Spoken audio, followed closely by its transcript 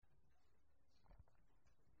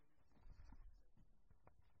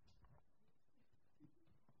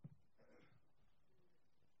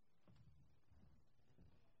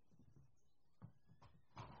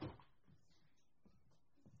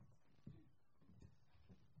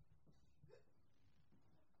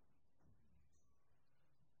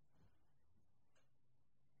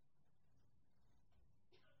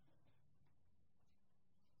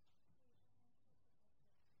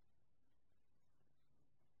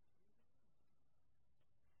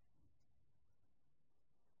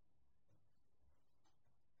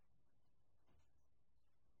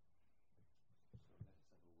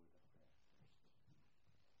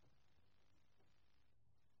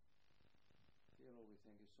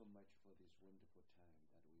thank you so much for this wonderful time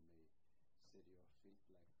that we may sit at your feet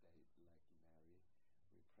like Mary.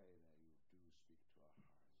 We pray that you do speak to our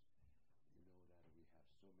hearts. You know that we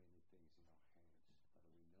have so many things in our hands,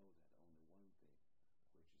 but we know that only one thing which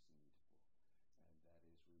is needful, and that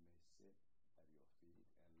is we may sit at your feet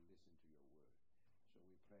and listen to your word. So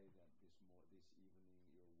we pray that this evening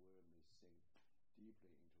your word may sink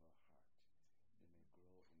deeply into our heart. It may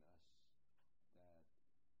grow in us, that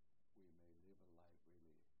we may live a life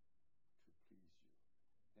really to please you.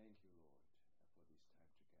 Thank you, Lord, for this time together.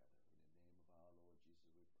 In the name of our Lord Jesus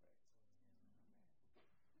we pray. Amen.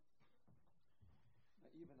 Now,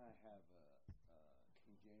 even I have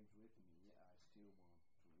King James with me, I still want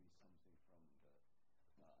to read something from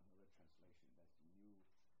another translation. That's the New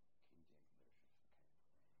King James Version.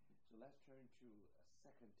 Okay. So let's turn to 2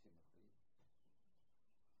 Timothy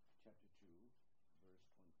chapter 2, verse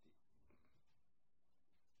 20.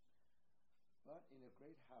 But in a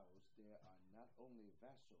great house there are not only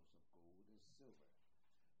vessels of gold and silver,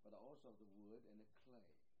 but also of the wood and the clay,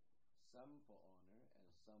 some for honor and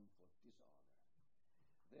some for dishonor.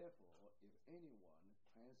 Therefore, if anyone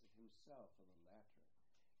cleanses himself from the latter,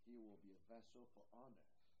 he will be a vessel for honor,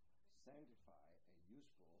 sanctified and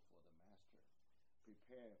useful for the master,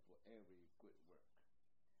 prepared for every good work.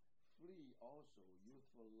 Flee also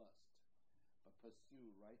youthful lust, but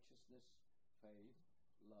pursue righteousness, faith,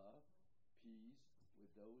 love, peace with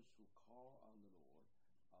those who call on the Lord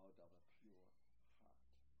out of a pure heart.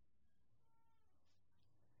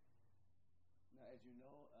 Now, as you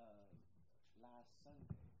know, last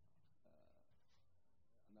Sunday,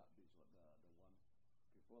 not this one, the one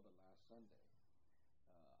before the last Sunday,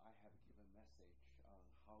 I have given a message on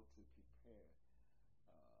how to prepare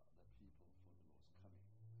the people for the Lord's coming.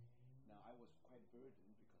 Now, I was quite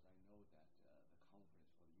burdened because I know that the conference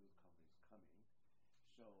for the youth conference is coming.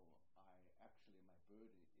 So my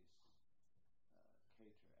burden is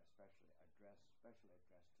cater, especially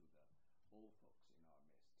addressed to the old folks in our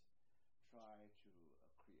midst. Try to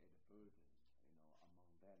create a burden,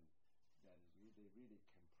 among them, that they really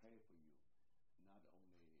can pray for you, not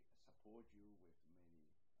only support you with many,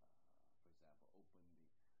 for example, opening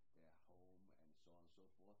their home and so on and so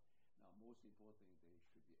forth. Now, most importantly, they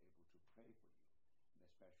should be able to pray for you, and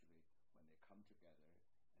especially when they come together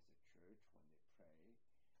as a church, when they pray, they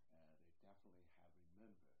definitely have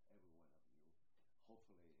remember every one of you.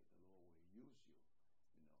 Hopefully, the Lord will use you,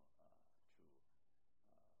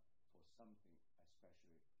 for something,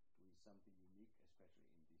 especially doing something unique,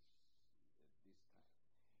 especially in this time. Because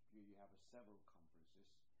you have several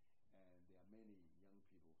conferences, and there are many young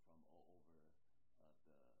people from all over the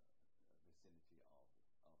vicinity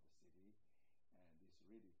of the city, and it's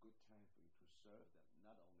really a good time for you to serve them,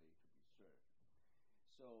 not only to be served.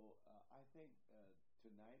 So I think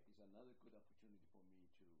tonight is another good opportunity for me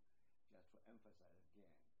to just to emphasize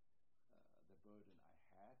again the burden I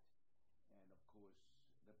had, and of course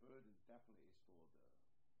the burden definitely is for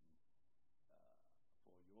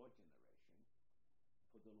your generation,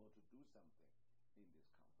 for the Lord to do something in this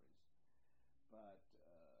conference. But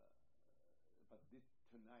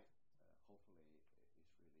tonight hopefully is really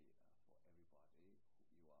for everybody.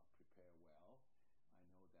 You are prepared well. I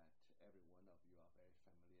know that every one of you are very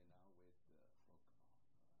familiar now with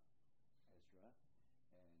the book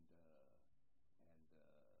of Ezra,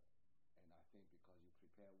 and I think because you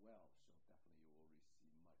prepare well, so definitely you will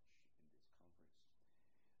receive much in this conference.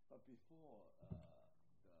 But before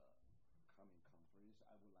the coming conference,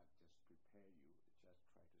 I would like just prepare you, just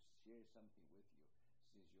try to share something with you,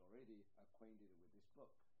 since you're already acquainted with this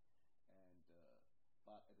book. And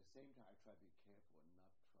but at the same time, I try to be careful and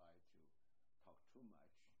not try to talk too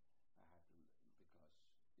much. I have to, because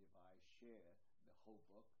if I share the whole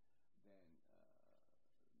book, then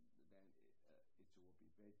it will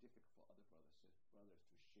be very difficult for other brothers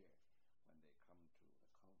to share when they come to the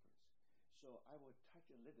conference. So I will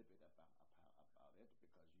touch a little bit about it,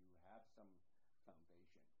 because you have some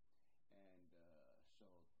foundation. And so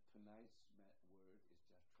tonight's word is just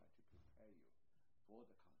try to prepare you for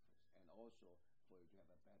the conference, and also for you to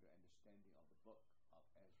have a better understanding of the book of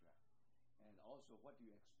Ezra, and also what do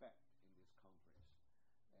you expect in this conference.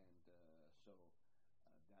 And so that's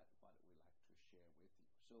what we like to share with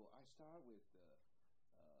you. So I start with the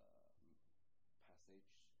passage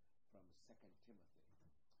from 2 Timothy.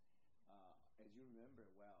 As you remember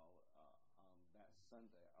well, on that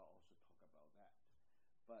Sunday I also talk about that.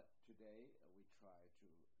 But today we try to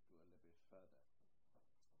do a little bit further.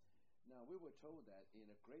 Now, we were told that in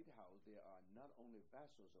a great house there are not only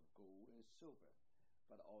vessels of gold and silver,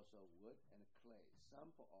 but also wood and clay,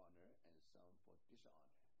 some for honor and some for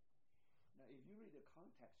dishonor. Now, if you read the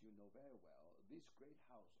context, you know very well this great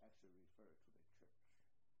house actually refers to the church.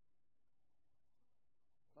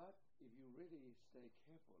 But if you really study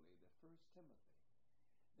carefully the First Timothy,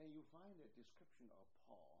 then you find the description of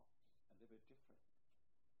Paul a little bit different.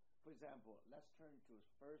 For example, let's turn to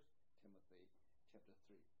 1 Timothy chapter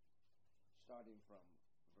 3, starting from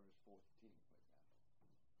verse 14, for example.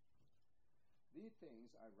 These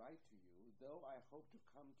things I write to you, though I hope to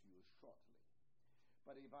come to you shortly.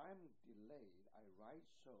 But if I am delayed, I write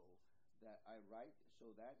so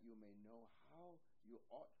that you may know how you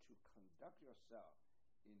ought to conduct yourself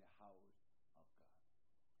in the house of God.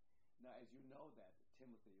 Now, as you know that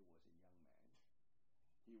Timothy was a young man.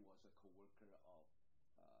 He was a co-worker of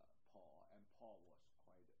Paul, and Paul was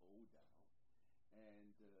quite old now.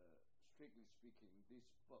 And strictly speaking, this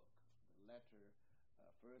book, the letter,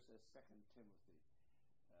 1st and 2nd Timothy,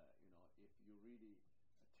 if you really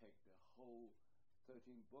take the whole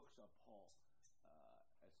 13 books of Paul,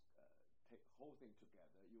 take the whole thing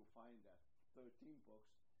together, you'll find that 13 books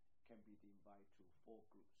can be divided to 4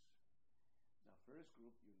 groups. Now, first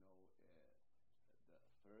group, the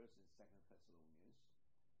 1st and 2nd Thessalonians.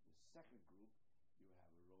 The second group, you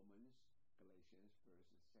have Romans, Galatians,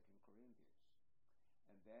 1st and 2nd Corinthians.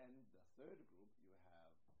 And then the third group, you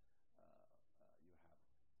have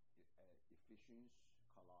Ephesians,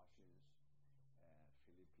 Colossians,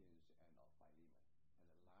 Philippians, and Philemon. And then lastly,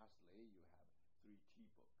 you have 3 T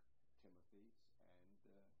books, Timothy and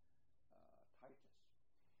Titus.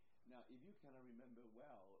 Now, if you cannot remember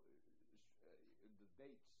well the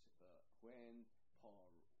dates when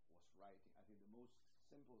Paul was writing, I think the most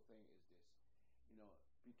simple thing is this.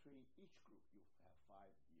 Between each group, you have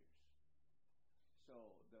 5 years.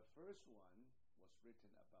 So the first one was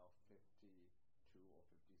written about 52 or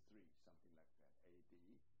 53, something like that, AD.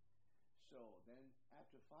 So then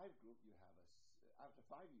after 5 group, after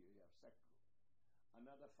 5 years, you have second group.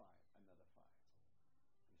 Another 5, another 5.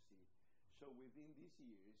 You see? So within these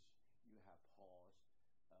years, you have Paul's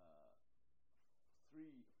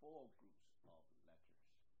 4 groups of letters.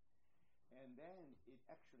 And then it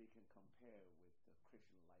actually can compare with the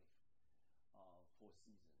Christian life of 4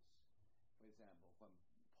 seasons. For example, when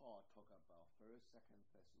Paul talked about 1st, 2nd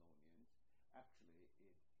Thessalonians, actually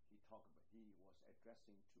he was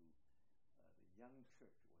addressing to the young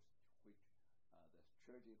church, which the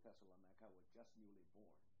church in Thessalonica was just newly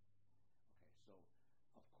born. Okay, so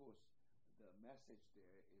of course the message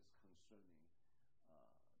there is concerning the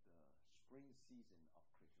spring season of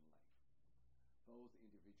Christian life, both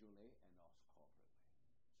individually and also corporately.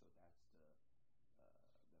 So that's the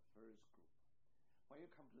first group. When you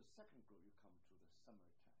come to the second group, you come to the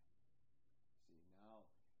summertime. See, now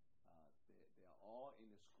they are all in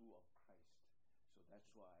the school of Christ. So that's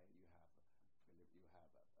why you have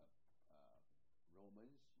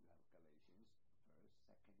Romans, you have Galatians, 1st,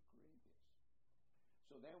 2nd Corinthians.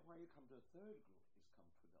 So then when you come to the third group, it's come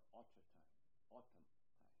to the autumn time.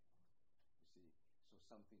 You see, so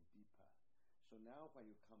something deeper. So now when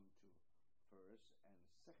you come to 1st and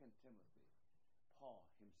 2nd Timothy, Paul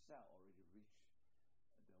himself already reached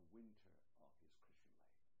the winter of his Christian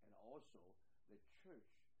life. And also the church,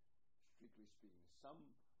 strictly speaking, some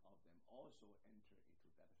of them also enter into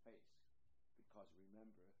that phase. Because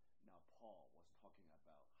remember, now Paul was talking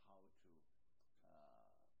about how to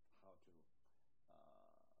help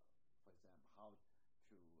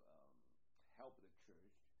the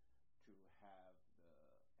church to have the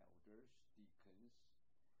elders, deacons.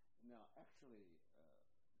 Now, actually,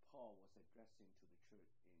 Paul was addressing to the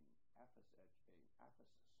church in Ephesus.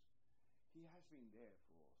 He has been there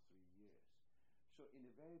for 3 years. So in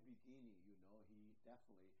the very beginning, he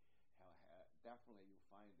definitely you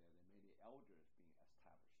find that there are many elders being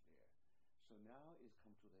established there. So now it's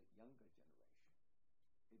come to the younger generation.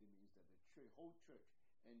 It means that the whole church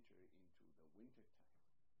enter into the winter time.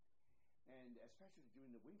 And especially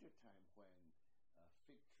during the winter time when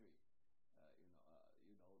fig tree,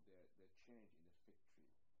 the change in the fig tree.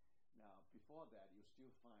 Now, before that, you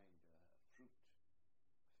still find fig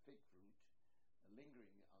fruit,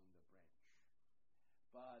 lingering on the branch.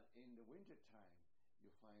 But in the winter time,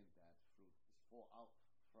 you find that fruit is fall out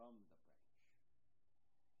from the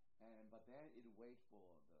branch. But then it waits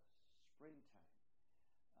for the springtime.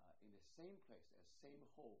 In the same place, as same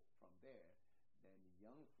hole from there, then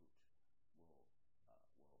young fruit will bring forth.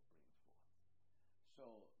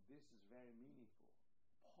 So this is very meaningful.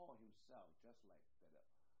 Paul himself, just like that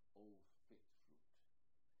old fig fruit.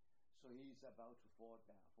 So he's about to fall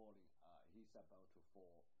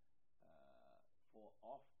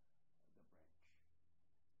off the branch.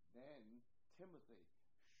 Then Timothy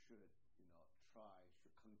should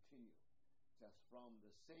continue just from the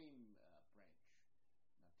same branch. Now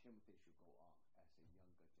Timothy should go on.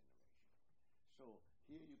 So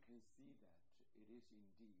here you can see that it is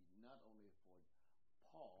indeed not only for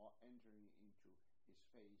Paul entering into his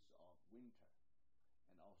phase of winter,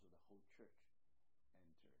 and also the whole church enter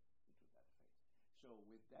into that phase. So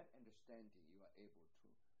with that understanding, you are able to,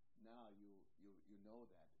 now you know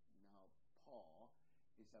that now Paul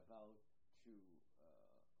is about to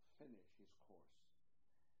finish his course.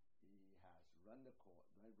 He has run the race.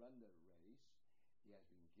 He has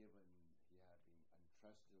been entrusted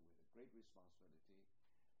with a great responsibility,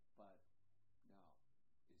 but now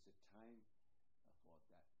is a time for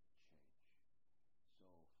that change.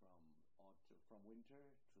 So from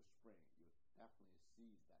winter to spring, you definitely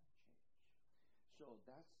see that change. So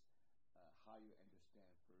that's how you understand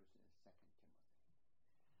 1st and 2nd Timothy.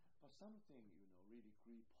 But something really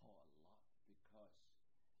grieved Paul a lot, because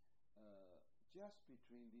just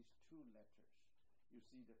between these two letters, you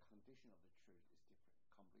see the condition of the church is different,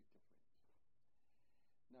 completely different.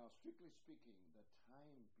 Now, strictly speaking, the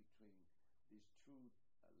time between these two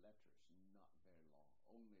letters not very long,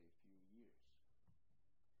 only a few years.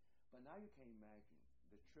 But now you can imagine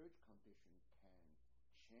the church condition can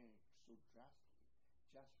change so drastically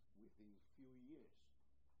just within a few years.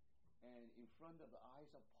 And in front of the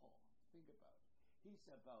eyes of Paul, think about it. He's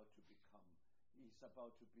about to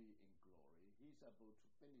be in glory. He's about to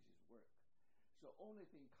finish his work. So only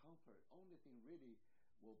thing really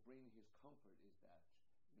will bring his comfort is that,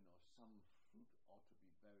 some fruit ought to be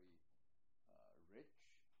very rich,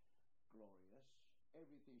 glorious.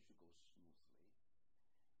 Everything should go smoothly.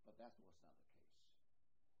 But that was not the case.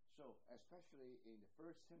 So especially in the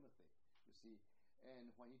 1st Timothy, you see, and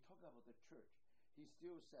when he talked about the church, he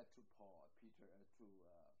still said to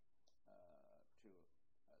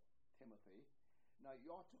Timothy, now you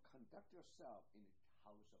ought to conduct yourself in the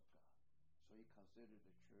house of God. So he considered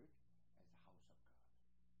the church as the house of God.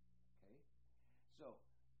 Okay? So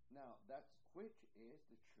now which is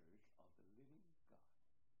the church of the living God.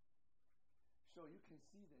 So you can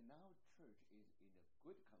see that now church is in a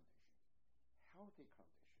good condition, healthy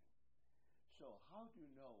condition. So how do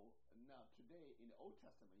you know? Now today in the Old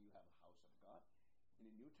Testament you have a house of God.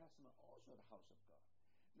 In the New Testament also the house of God.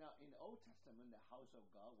 Now in the Old Testament the house of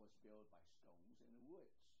God was built by stones and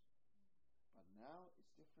woods. But now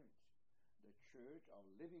it's different. The church of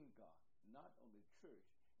living God, not only church,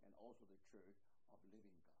 and also the church of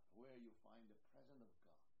living God, where you find the presence of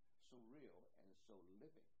God, so real and so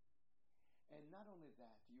living. And not only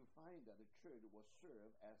that, you find that the church will serve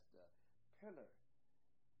as the pillar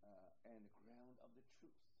and ground of the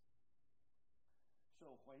truth.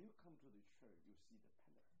 So when you come to the church, you see the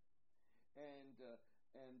pillar, and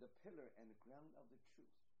the pillar and the ground of the truth.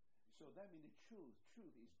 So that means the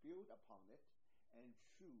truth is built upon it, and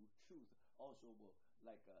truth also will,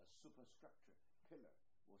 like a superstructure, pillar,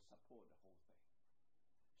 will support the whole thing.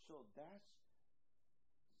 So that's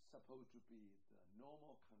supposed to be the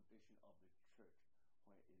normal condition of the church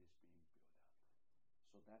when it is being built up.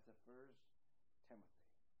 So that's the 1st Timothy.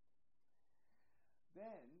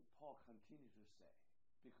 Then Paul continues to say,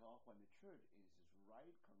 because when the church is its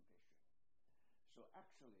right condition, so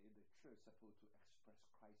actually the church is supposed to express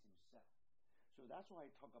Christ himself. So that's why I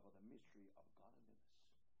talk about the mystery of godliness.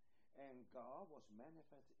 And God was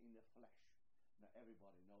manifested in the flesh. Now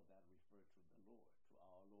everybody knows that refers to the Lord, to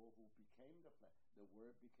our Lord who became the flesh. The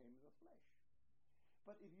Word became the flesh.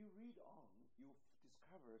 But if you read on, you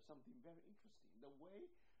discover something very interesting. The way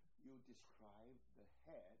you describe the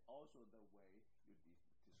head, also the way you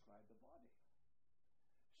describe the body.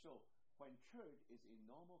 So when church is in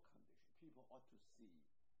normal condition, people ought to see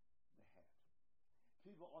the head.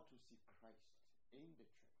 People ought to see Christ in the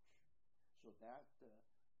church. So that the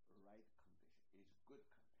right condition is good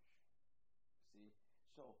condition. See?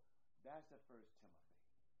 So that's the 1st Timothy.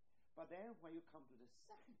 But then when you come to the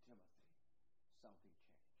 2nd Timothy, something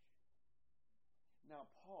changed. Now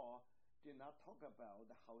Paul did not talk about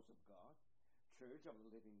the house of God, church of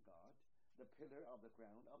the living God, the pillar of the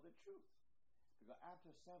ground of the truth. Because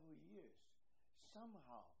after several years,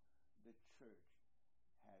 somehow the church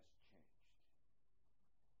has changed.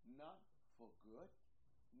 Not for good,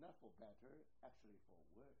 not for better, actually for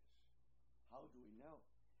worse. How do we know?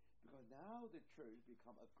 Because now the church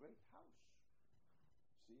become a great house.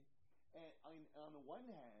 See? And on the one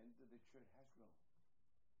hand, the church has grown.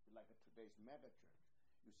 Like today's mega church.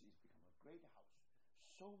 You see, it's become a great house.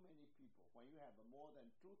 So many people. When you have more than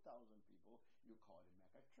 2,000 people, you call it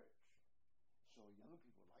mega church. So young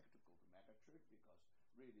people like to go to mega church because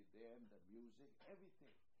really then the music,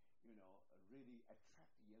 everything, really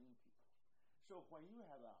attract young people. So when you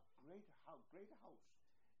have a great house,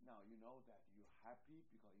 now you know that you're happy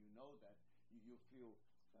because you know that you feel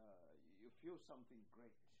something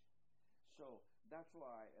great. So that's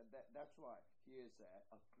why here is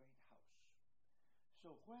a great house.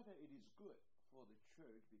 So whether it is good for the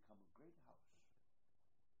church become a great house,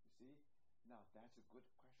 you see, now that's a good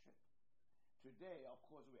question. Today, of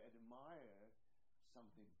course, we admire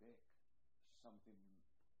something big, something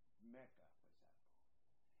mega, for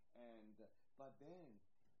example, but then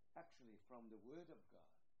actually from the Word of God,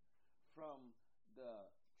 from the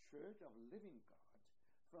Church of Living God,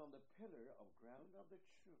 from the pillar of ground of the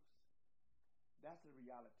truth, that's the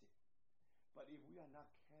reality. But if we are not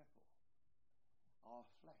careful, our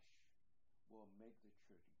flesh will make the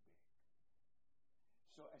church big.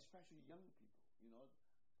 So especially young people,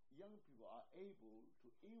 young people are able to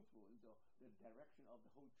influence the direction of the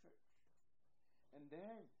whole church. And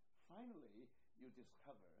then finally you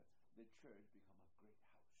discover the church become a great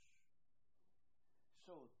house.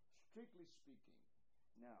 So strictly speaking,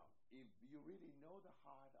 now if you really know the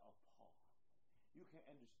heart of Paul, you can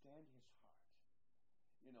understand his heart.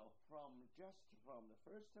 From the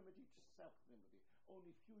 1 Timothy to 2 Timothy,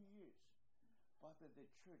 only a few years, but the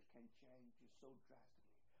church can change so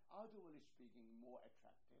drastically. Outwardly speaking, more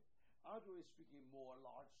attractive. Outwardly speaking, more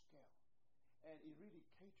large scale. And it really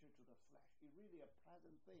caters to the flesh. It's really a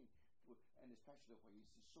pleasant thing, and especially when you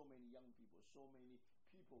see so many young people, so many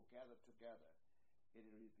people gathered together, it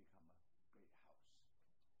really become a great house.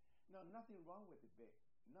 Now, nothing wrong with the big,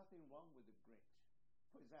 nothing wrong with the great.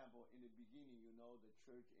 For example, in the beginning, the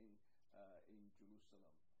church in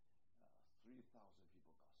Jerusalem, 3,000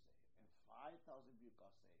 people got saved, and 5,000 people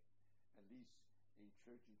got saved. At least in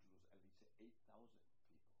church in Jerusalem, at least 8,000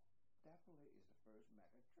 people. Definitely is the first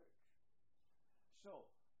mega church.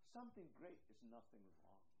 So something great is nothing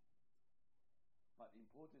wrong. But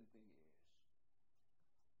important thing is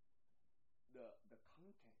the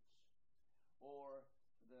contents or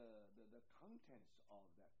the contents of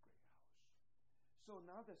that great house. So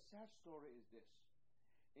now the sad story is this.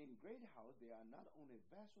 In great house, there are not only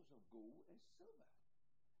vessels of gold and silver.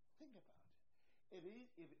 Think about it.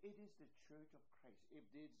 If it is the church of Christ, if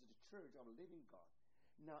it is the church of the living God,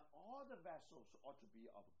 now all the vessels ought to be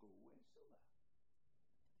of gold and silver.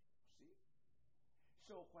 See?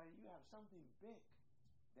 So when you have something big,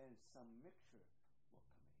 then some mixture will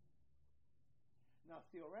come in. Now,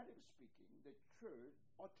 theoretically speaking, the church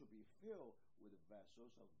ought to be filled with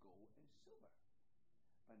vessels of gold and silver.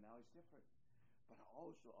 But now it's different. But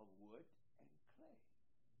also of wood and clay.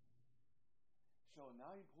 So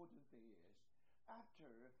now important thing is,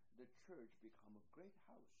 after the church become a great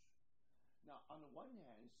house, now on the one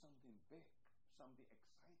hand, something big, something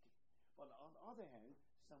exciting. But on the other hand,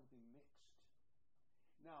 something mixed.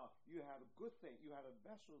 Now, you have a good thing. You have a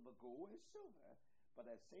vessel of gold and silver,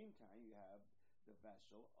 but at the same time, you have the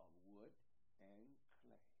vessel of wood and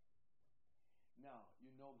clay. Now,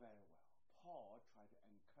 you know very well, Paul tried to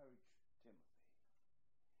encourage Timothy.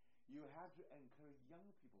 You have to encourage young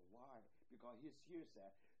people. Why? Because here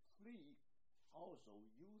said, flee also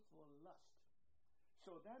youthful lust.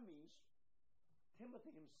 So that means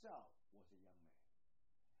Timothy himself was a young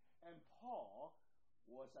man. And Paul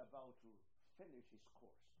was about to finish his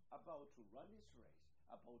course, about to run his race,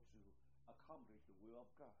 about to accomplish the will of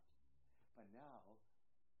God. But now,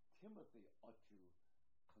 Timothy ought to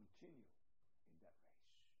continue in that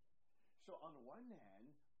race. So on the one hand,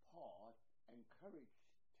 Paul encouraged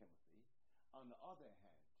Timothy. On the other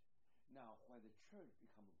hand, now when the church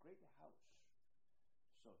become a great house,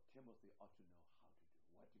 so Timothy ought to know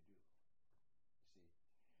how to do, what to do. You see?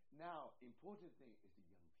 Now, important thing is the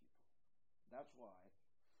young people. That's why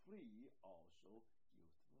flee also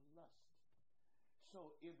youthful lust.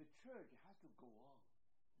 So if the church has to go on,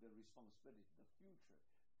 the responsibility, the future,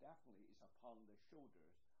 definitely is upon the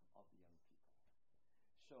shoulders of the young people.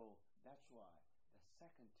 So that's why the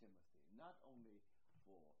 2 Timothy, not only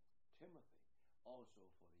for Timothy, also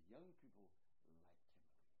for the young people like Timothy.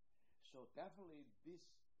 So definitely this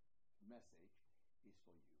message is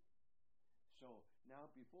for you. So now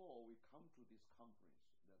before we come to this conference,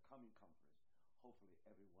 the coming conference, hopefully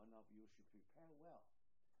every one of you should prepare well.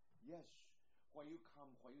 Yes, when you come,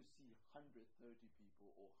 when you see 130 people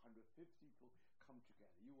or 150 people come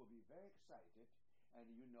together, you will be very excited, and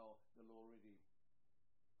you know the Lord really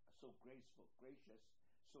so graceful, gracious,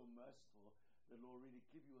 so merciful. The Lord really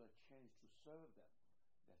give you a chance to serve them.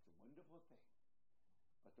 That's a wonderful thing.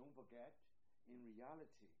 But don't forget, in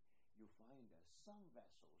reality, you find that some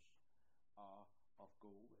vessels are of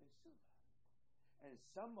gold and silver, and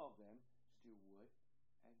some of them still wood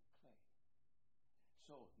and clay.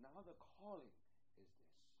 So now the calling is this.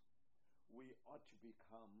 We ought to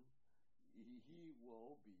become, he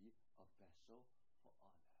will be a vessel for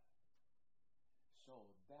honor. So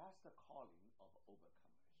that's the calling of overcomers.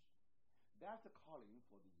 That's the calling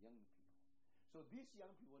for the young people. So these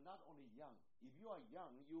young people, not only young, if you are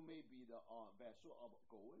young, you may be the vessel of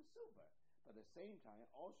gold and silver, but at the same time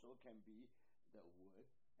also can be the wood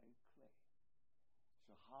and clay.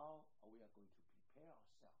 So how are we going to prepare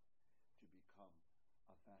ourselves to become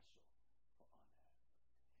a vessel for honor?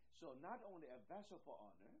 So not only a vessel for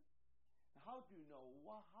honor, how do you know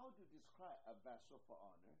how to describe a vessel for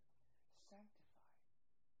honor? Sanctify.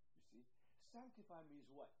 You see, sanctify means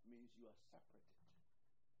what? Means you are separated.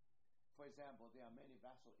 For example, there are many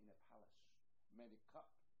vessels in a palace, many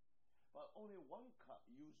cups, but only one cup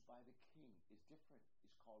used by the king is different.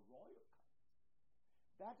 It's called royal cup.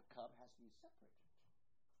 That cup has been separated,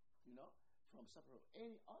 from separate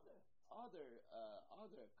any other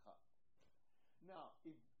cup. Now,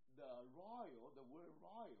 if the word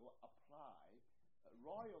royal apply,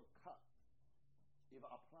 royal cup, if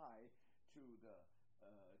apply to the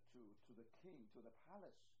king, to the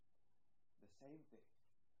palace, the same thing.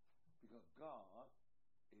 Because God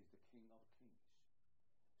is the King of Kings.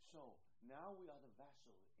 So now we are the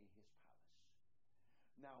vessel in His palace.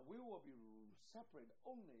 Now we will be separate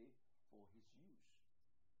only for His use.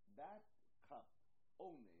 That cup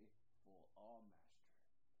only for our master.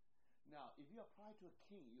 Now if you apply to a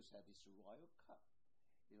king, you say this royal cup.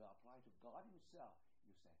 If you apply to God Himself,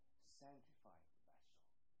 you say sanctified vessel.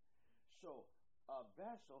 So a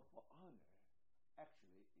vessel for honor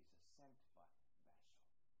actually is a sanctified vessel.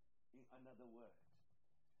 In another word,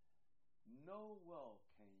 no world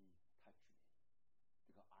can touch me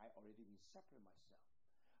because I already been separate myself.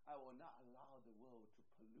 I will not allow the world to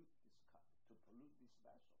pollute this cup, to pollute this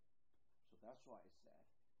vessel. So that's why it said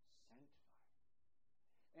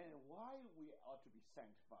sanctify. And why we ought to be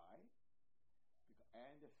sanctified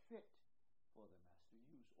and fit for the master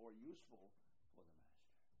use or useful for the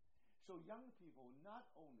master. So young people not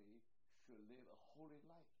only should live a holy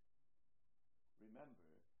life.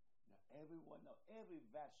 Remember, now every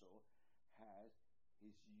vessel has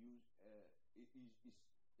his use.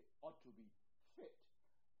 It ought to be fit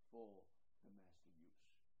for the master use.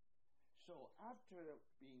 So after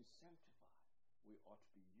being sanctified, we ought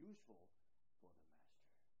to be useful for the master.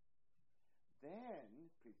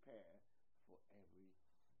 Then prepare for every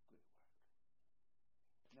good work.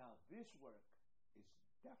 Now this work is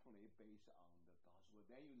definitely based on the gospel.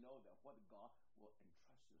 Then you know that what God will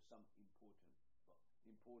entrust you some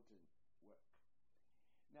important work.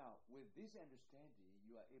 Now, with this understanding,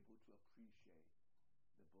 you are able to appreciate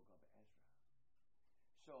the book of Ezra.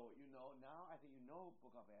 So, now I think you know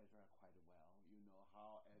book of Ezra quite well. You know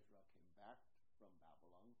how Ezra came back from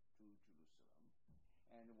Babylon to Jerusalem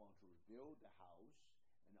and want to rebuild the house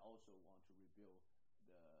and also want to rebuild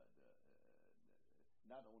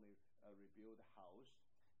not only rebuild the house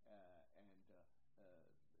and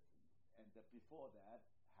before that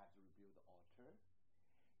had to rebuild the altar.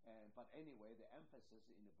 But anyway, the emphasis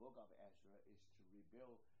in the book of Ezra is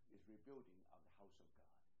rebuilding of the house of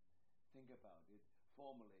God. Think about it.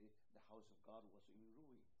 Formerly, the house of God was in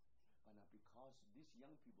ruin. But now because these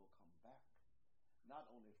young people come back, not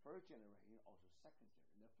only first generation, also second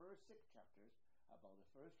generation. The first 6 chapters about the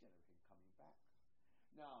first generation coming back.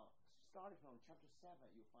 Now, starting from chapter 7,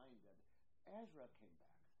 you find that Ezra came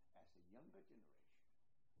back as a younger generation.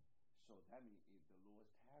 So that means if the Lord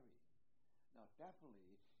tarry. Now,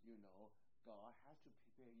 definitely, God has to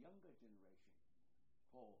prepare younger generation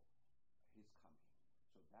for His coming.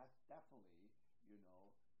 So that's definitely,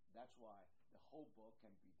 that's why the whole book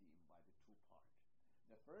can be divided 2 parts.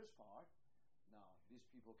 The first part, now these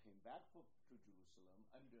people came back to Jerusalem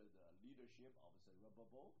under the leadership of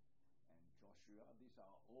Zerubbabel and Joshua. These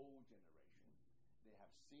are old generation. They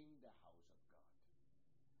have seen the house of God.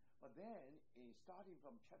 But then, starting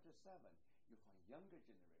from chapter 7, you find younger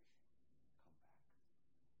generation come back.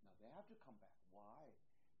 Now they have to come back. Why?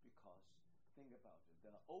 Because think about it.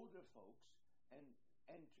 The older folks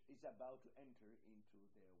is about to enter into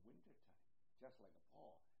their winter time, just like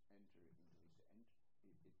Paul entered into the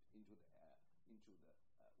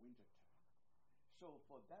winter time. So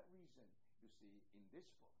for that reason, you see, in this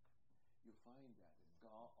book, you find that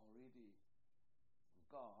God really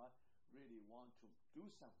want to do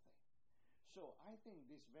something. So I think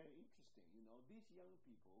this is very interesting. These young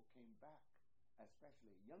people came back,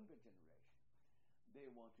 especially younger generation.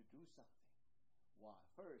 They want to do something. Why?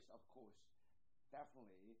 First, of course,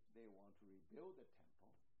 definitely they want to rebuild the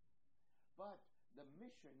temple. But the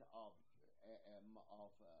mission of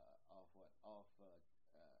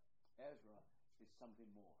Ezra is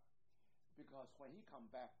something more. Because when he come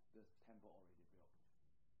back, the temple already built.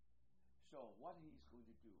 So what he's going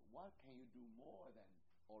to do? What can you do more than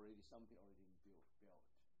something already built?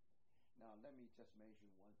 Now, let me just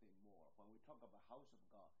mention one thing more. When we talk about house of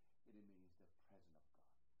God, it means the presence of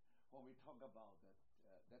God. When we talk about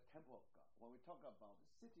the temple of God, when we talk about the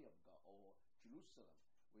city of God or Jerusalem,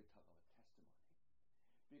 we talk about testimony.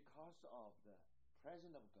 Because of the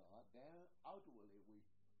presence of God, then outwardly we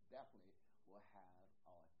definitely will have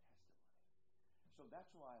our testimony. So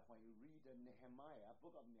that's why when you read the Nehemiah,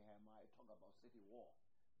 book of Nehemiah, talk about city wall,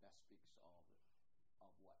 that speaks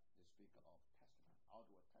of what? They speak of testimony,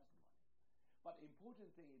 outward testimony. But the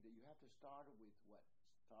important thing is that you have to start with what?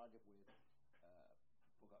 Started with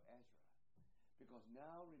book of Ezra. Because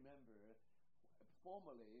now remember,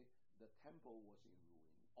 formerly the temple was in ruin,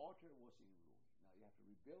 altar was in ruin. Now you have to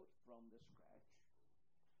rebuild from the scratch.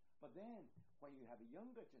 But then when you have a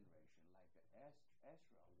younger generation like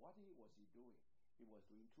Ezra, what was he doing? He was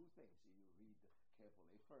doing two things if you read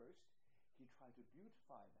carefully. First, he tried to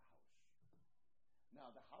beautify the house.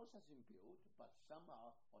 Now the house has been built, but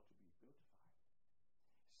somehow ought to be beautified.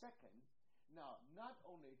 Second, now not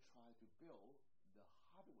only try to build the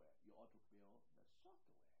hardware, you ought to build the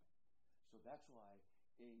software. So that's why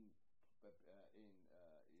you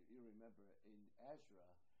remember in Ezra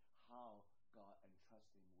how God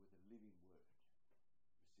entrusted him with the living word.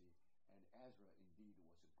 You see, and Ezra indeed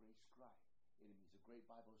was a great scribe. It means a great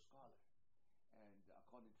Bible scholar. And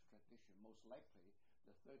according to tradition, most likely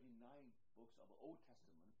the 39 books of the Old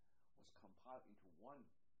Testament was compiled into one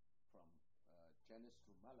from Genesis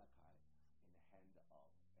to Malachi in the hand of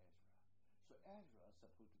Ezra. So Ezra is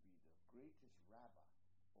supposed to be the greatest rabbi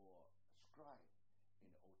or scribe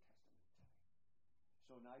in the Old Testament time.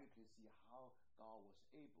 So now you can see how God was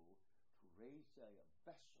able to raise a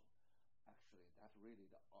vessel. Actually, that's really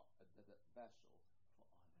the vessel for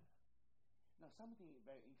honor. Now, something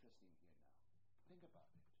very interesting here now. Think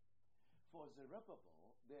about it. For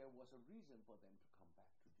Zerubbabel, there was a reason for them to come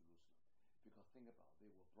back to Jerusalem. Because think about it,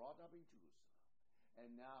 they were brought up in Jerusalem.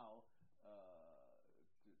 And now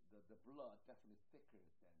the blood definitely thicker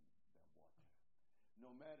than water.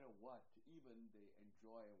 No matter what, even they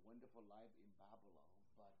enjoy a wonderful life in Babylon,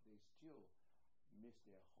 but they still miss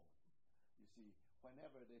their home. You see,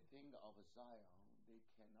 whenever they think of Zion, they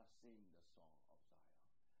cannot sing the song of Zion.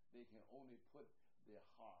 They can only put their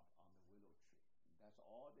harp on the willow tree. That's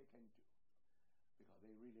all they can do because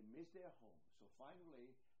they really miss their home. So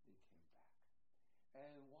finally, they came back.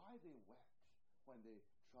 And why they wept when they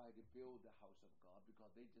tried to build the house of God?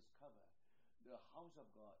 Because they discover the house of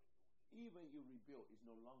God, even you rebuild, is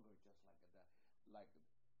no longer just like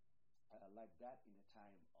that in the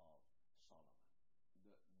time of Solomon.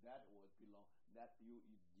 That would belong. That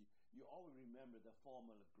you always remember the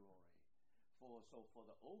former glory. For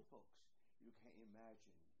the old folks, you can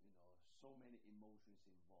imagine, so many emotions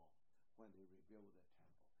involved when they rebuild the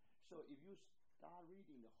temple. So if you start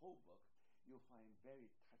reading the whole book, you'll find very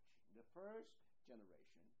touching. The first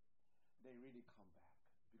generation, they really come back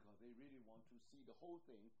because they really want to see the whole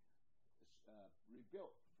thing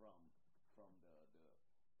rebuilt from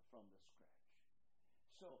the scratch.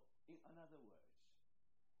 So, in other words,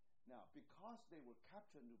 now because they were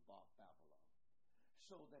captured into Babylon,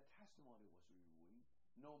 so the testimony was ruined.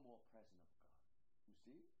 No more presence of God. You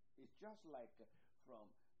see, it's just like from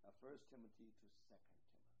 1 Timothy to 2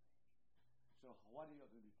 Timothy. So what are you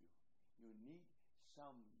going to do? You need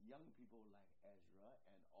some young people like Ezra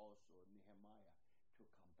and also Nehemiah to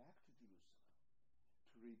come back to Jerusalem,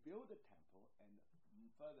 to rebuild the temple, and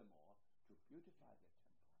furthermore, to beautify the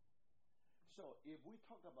temple. So if we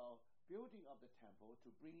talk about building of the temple to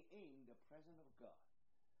bring in the presence of God,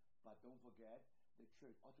 but don't forget, the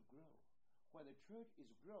church ought to grow. When the church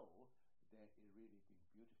is grow, then it really being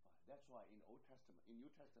beautified. That's why in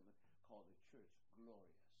New Testament, called the church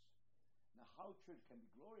glorious. Now, how church can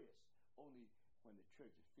be glorious? Only when the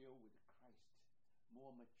church is filled with Christ,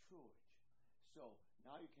 more matured. So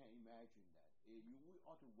now you can imagine that we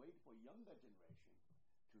ought to wait for younger generation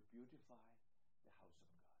to beautify the house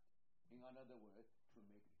of God. In other words, to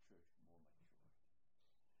make the church more matured.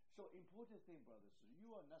 So important thing, brothers,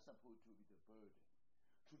 you are not supposed to be the burden,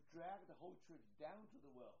 to drag the whole church down to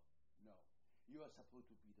the world. No. You are supposed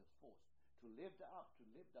to be the force, to lift the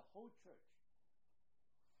whole church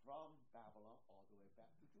from Babylon all the way back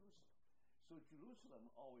to Jerusalem. So Jerusalem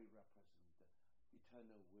always represents the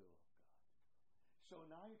eternal will of God. So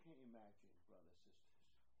now you can imagine, brothers and sisters,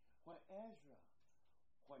 when Ezra,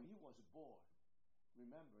 when he was born,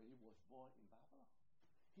 remember he was born in Babylon.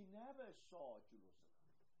 He never saw Jerusalem.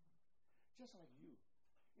 Just like you.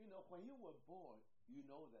 When you were born, you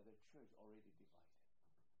know that the church already divided.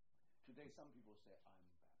 Today, some people say, I'm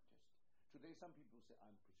Baptist. Today, some people say,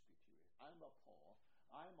 I'm Presbyterian. I'm of Paul.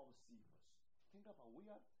 I'm of Cephas. Think about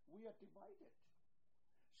it. We are divided.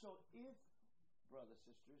 So if, brothers,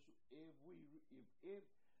 sisters,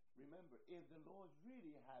 remember, if the Lord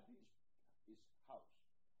really had his house,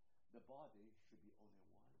 the body should be only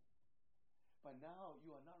one. But now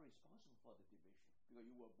you are not responsible for the division because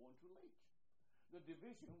you were born too late. The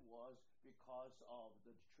division was because of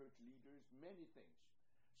the church leaders, many things.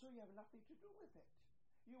 So you have nothing to do with it.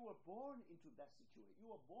 You were born into that situation. You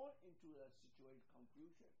were born into a situation of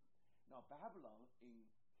confusion. Now, Babylon in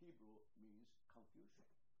Hebrew means confusion.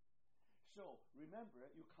 So remember,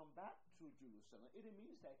 you come back to Jerusalem. It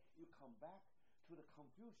means that you come back to the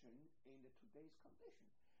confusion in today's condition.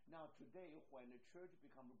 Now, today, when the church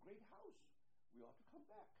becomes a great house, we ought to come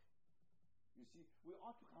back. You see, we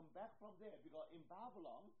ought to come back from there because in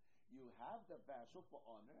Babylon, you have the vessel for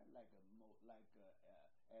honor, like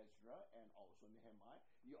Ezra and also Nehemiah.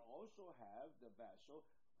 You also have the vessel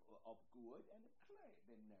of wood and clay.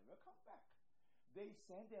 They never come back. They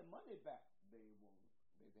send their money back. They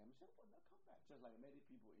themselves will not come back. Just like many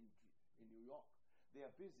people in New York, they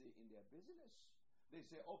are busy in their business. They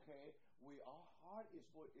say, "Okay, our heart is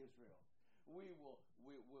for Israel. We will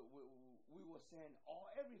send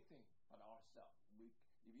everything but ourselves.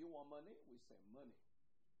 If you want money, we send money."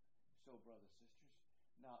 So, brothers and sisters,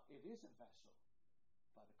 now it is a vessel,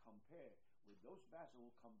 but compared with those vessels who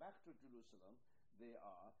come back to Jerusalem, they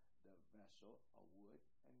are the vessel of wood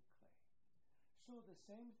and clay. So the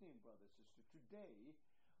same thing, brothers and sisters. Today,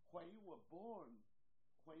 when you were born,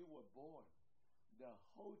 the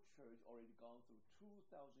whole church already gone through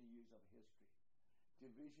 2,000 years of history,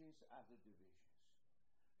 divisions after divisions.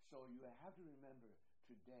 So you have to remember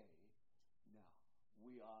today, now,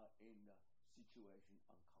 we are in the situation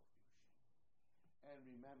of confusion. And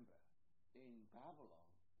remember, in Babylon,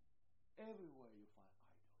 everywhere you find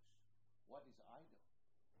idols. What is idol?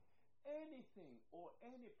 Anything or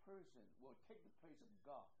any person will take the place of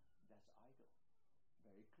God. That's idol.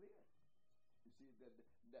 Very clear. You see, that's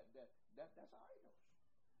idols.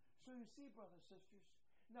 So you see, brothers and sisters,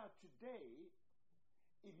 now today,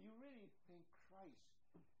 if you really think Christ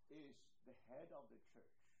is the head of the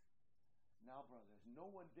church, now, brothers, no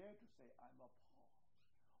one dare to say, "I'm of Paul."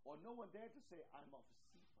 Or no one dare to say, "I'm of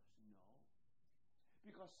Cephas." No.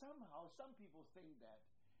 Because somehow some people think that,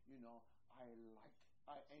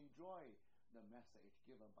 I enjoy the message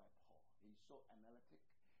given by Paul. He's so analytic.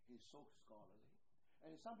 He's so scholarly.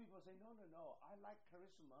 And some people say, no, I like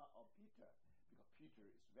charisma of Peter. Because Peter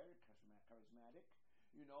is very charismatic.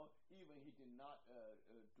 Even he did not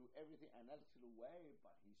do everything analytical way,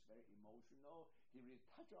 but he's very emotional. He really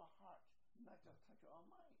touched our heart, not just touch our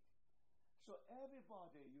mind. So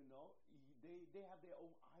everybody, they have their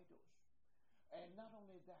own idols. And not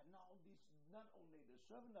only that, not only the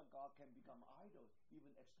servant of God can become idols,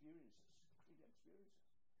 even experiences, creative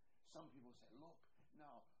experiences. Some people say, look,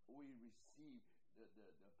 now we receive the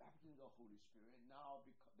baptism of the Holy Spirit. Now,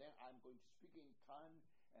 then I'm going to speak in tongues,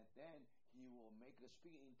 and then he will make the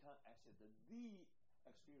speaking in tongues as the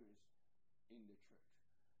experience in the church.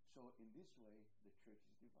 So in this way, the church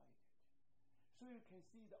is divided. So you can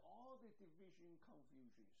see that all the division,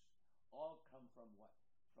 confusions, all come from what?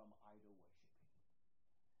 From idol worshiping.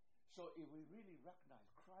 So if we really recognize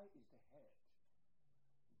Christ is the head,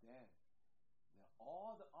 then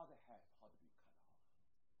all the other heads ought to be cut off.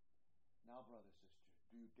 Now, brothers and sisters,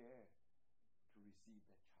 do you dare to receive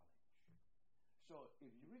that challenge? So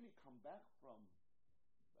if you really come back from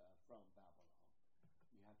Babylon,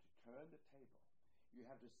 you have to turn the table. You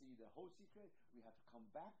have to see the whole secret. We have to come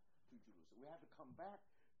back to Jerusalem. We have to come back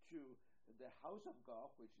to the house of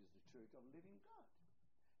God, which is the church of living God,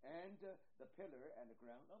 and the pillar and the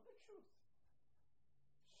ground of the truth.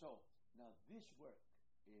 So now this work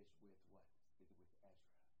is with what? Is with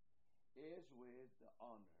Ezra. Is with the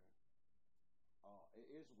honor. It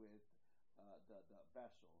is with the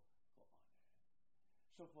vessel for honor.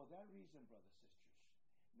 So for that reason, brothers and sisters,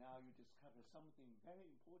 now you discover something very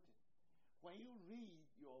important. When you read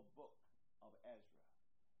your book of Ezra,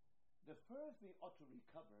 the first thing ought to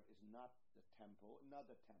recover is not the temple,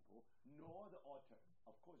 nor the altar.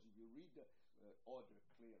 Of course, if you read the order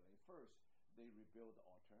clearly, first they rebuild the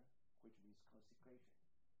altar, which means consecration.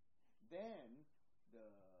 Then the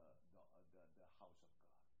house of God.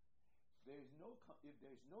 If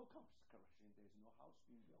there is no consecration, there is no house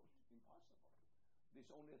being built. Impossible. This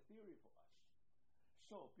is only a theory for us.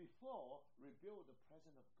 So before rebuild the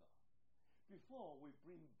presence of God, before we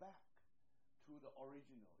bring back to the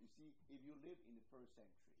original. You see, if you live in the first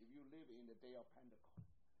century, if you live in the day of Pentecost,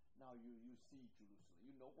 now you see Jerusalem.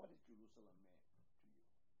 You know what Jerusalem meant to you.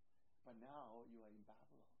 But now you are in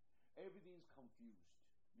Babylon. Everything is confused.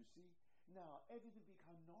 You see? Now everything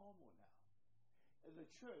becomes normal now. the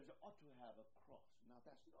church ought to have a cross. Now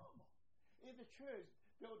that's normal. If the church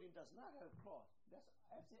building does not have a cross, that's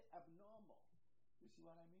abnormal. You see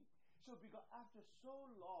what I mean? So because after so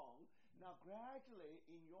long, now gradually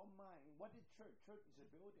in your mind, what is church? Church is a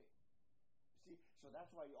building. See, so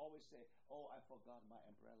that's why you always say, oh, I forgot my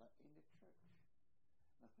umbrella in the church.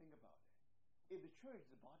 Now think about it. If the church is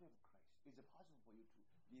the body of Christ, is it possible for you to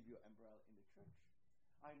leave your umbrella in the church?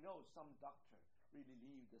 I know some doctor really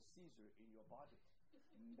leave the Caesar in your body.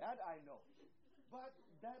 That I know. But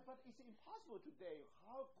it's impossible today.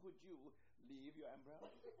 How could you leave your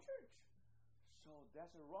umbrella in the church? So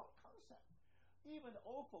that's a wrong concept. Even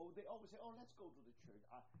old folk, they always say, oh, let's go to the church.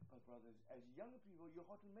 But brothers, as young people, you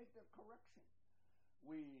have to make the correction.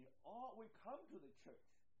 We come to the church.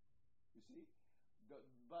 You see?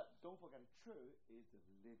 But don't forget, church is the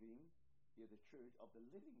church of the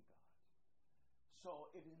living God. So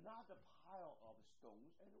it is not a pile of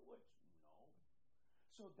stones and wood. No.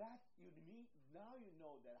 So that now you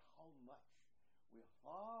know that how much we are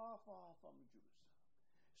far, far from Jerusalem.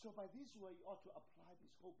 So by this way, you ought to apply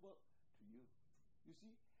this whole book to you. You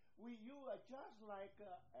see, you are just like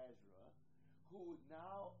Ezra, who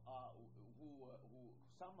now who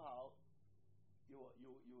somehow you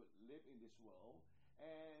live in this world,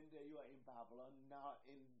 and you are in Babylon. Now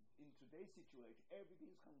in today's situation, everything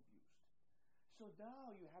is confused. So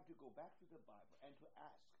now you have to go back to the Bible and to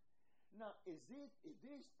ask. Now, is this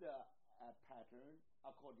the pattern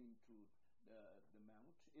according to the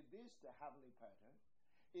Mount? Is this the heavenly pattern?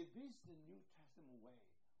 Is this the New Testament way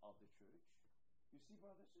of the church? You see,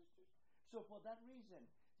 brothers and sisters? So for that reason,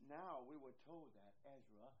 now we were told that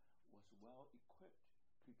Ezra was well equipped,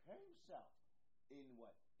 prepare himself in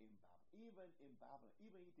what? In Babylon. Even in Babylon.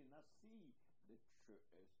 Even he did not see the church,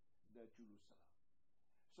 the Jerusalem.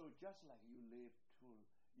 So just like you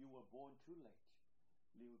were born too late.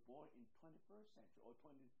 You were born in 21st century or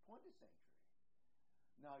 20th century.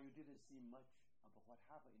 Now you didn't see much about what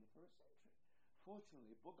happened in the first century.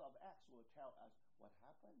 Fortunately, Book of Acts will tell us what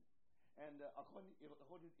happened. And according to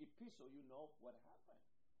Epistle, you know what happened.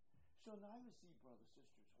 So now you see, brothers and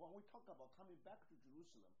sisters, when we talk about coming back to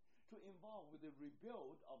Jerusalem, to involve with the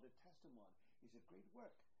rebuild of the testimony is a great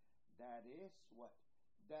work. That is what?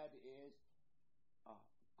 That is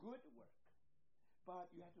good work.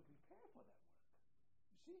 But you have to prepare for that work.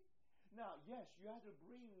 You see? Now, yes, you have to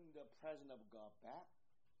bring the presence of God back.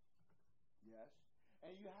 Yes.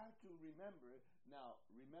 And you have to remember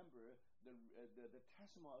the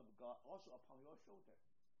testimony of God also upon your shoulder.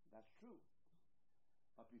 That's true.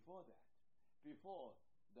 But before that, before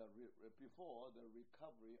the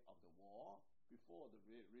recovery of the wall, before the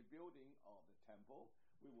rebuilding of the temple,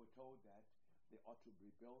 we were told that they ought to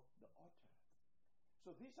rebuild the altar.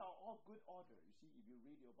 So these are all good order, you see, if you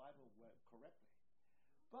read your Bible correctly.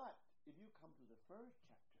 But if you come to the first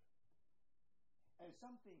chapter, and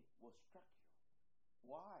something will struck you.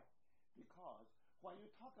 Why? Because when you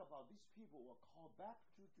talk about these people were called back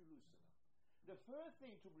to Jerusalem, the first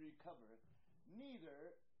thing to recover,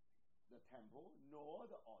 neither the temple nor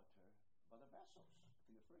the altar, but the vessels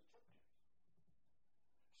in the first chapter.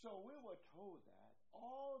 So we were told that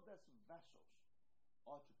all these vessels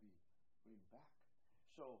ought to be bring back.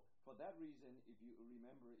 So for that reason, if you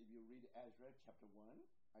remember, if you read Ezra chapter 1,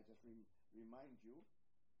 I just remind you,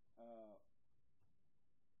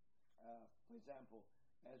 for example,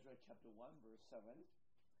 Ezra chapter 1 verse 7,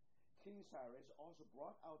 King Cyrus also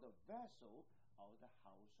brought out the vessel out of the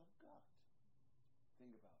house of God.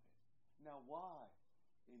 Think about it. Now why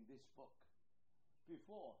in this book,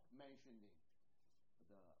 before mentioning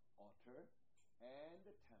the altar and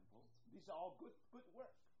the temple, these are all good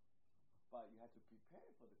work. But you have to prepare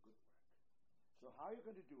for the good work. So how are you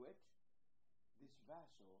going to do it? This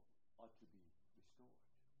vessel ought to be restored.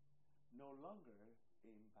 No longer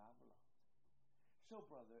in Babylon. So,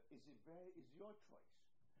 brother, it's your choice.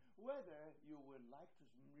 Whether you would like to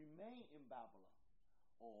remain in Babylon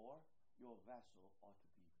or your vessel ought to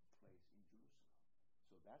be placed in Jerusalem.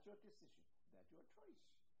 So that's your decision. That's your choice.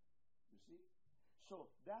 You see? So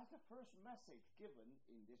that's the first message given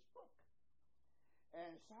in this book.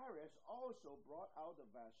 And Cyrus also brought out the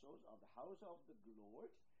vessels of the house of the Lord.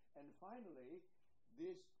 And finally,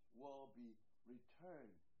 this will be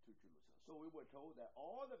returned to Jerusalem. So we were told that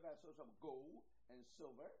all the vessels of gold and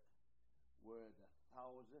silver were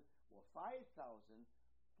 5,400.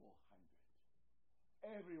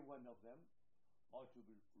 Every one of them ought to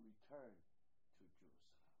be returned to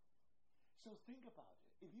Jerusalem. So think about it.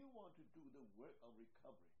 If you want to do the work of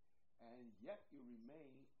recovery and yet you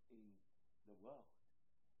remain in the world,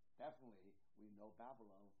 definitely we know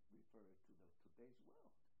Babylon refers to today's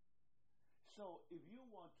world. So if you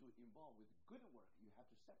want to involve with good work, you have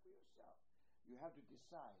to separate yourself. You have to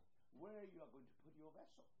decide where you are going to put your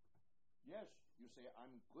vessel. Yes, you say,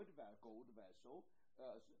 I'm gold vessel,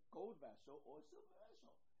 or silver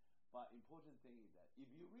vessel. But important thing is that if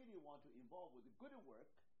you really want to involve with good work,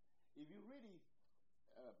 if you really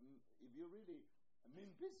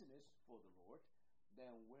mean business for the Lord,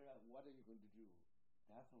 then what are you going to do?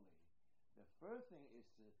 Definitely, the first thing is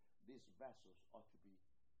these vessels ought to be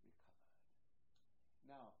recovered.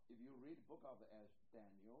 Now, if you read the book of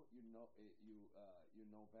Daniel, you know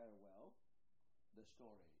very well the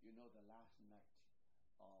story. You know the last night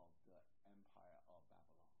of the empire of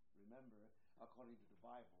Babylon. Remember, according to the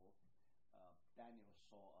Bible, Daniel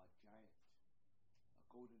saw a giant, a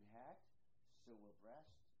golden head, silver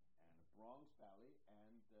breast, and a bronze belly,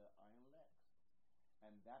 and iron legs.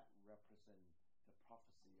 And that represents the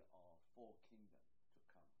prophecy of 4 kingdoms to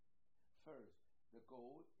come. First, the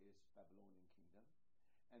gold is Babylonian kingdom.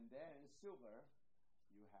 And then silver,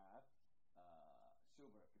 you have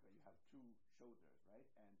silver because you have 2 shoulders, right?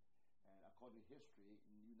 And according to history,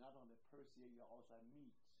 you not only Persia, you also have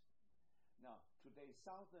Medes. Now, today,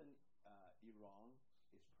 southern Iran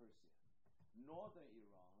is Persia. Northern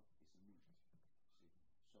Iran is Mede. See?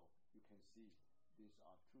 So you can see these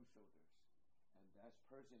are 2 shoulders. And that's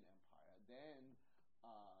Persian Empire. Then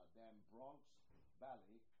Bronx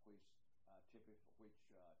Valley, which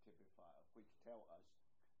tell us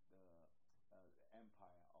the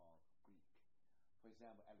empire of Greek. For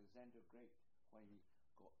example, Alexander Great, when he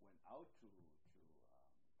went out to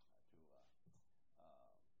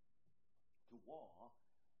war,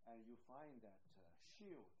 and you find that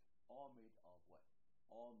shield all made of what?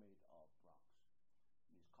 All made of bronze,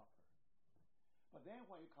 means copper. But then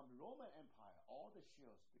when you come to Roman Empire, all the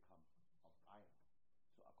shields become of iron.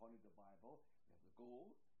 So according to the Bible, we have the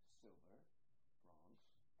gold, silver, bronze,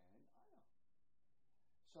 and iron.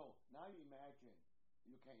 So now you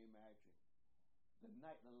can imagine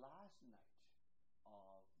the last night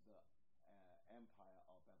of the empire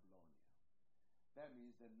of Babylonia. That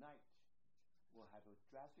means the night will have a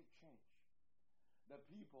drastic change. The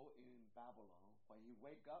people in Babylon, when you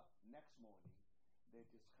wake up next morning, they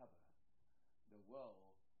discover the world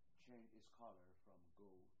changed its color from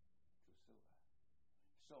gold to silver.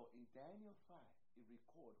 So in Daniel 5, it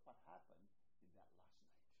records what happened in that last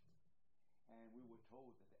night. And we were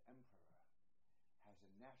told that the emperor has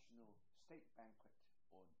a national state banquet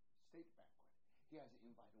or state banquet. He has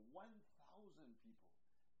invited 1,000 people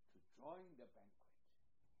to join the banquet.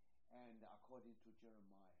 And according to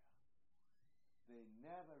Jeremiah, they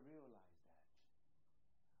never realized that.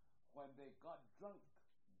 When they got drunk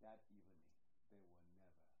that evening, they will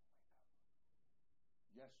never wake up.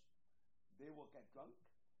 Yes, they will get drunk,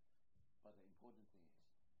 but the important thing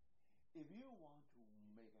is, if you want to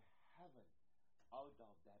make heaven out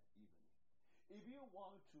of that evening, if you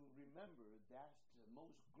want to remember that's the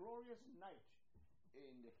most glorious night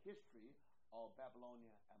in the history of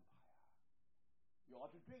Babylonian Empire, you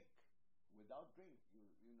ought to drink. Without drink,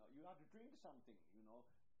 you have to drink something,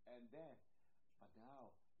 and then, but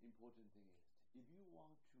now, important thing is, if you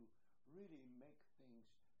want to really make things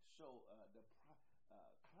so the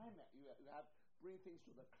climax, you have to bring things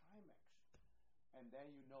to the climax, and then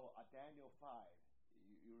Daniel 5,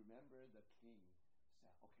 you remember the king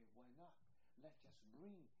said, okay, why not? Let's just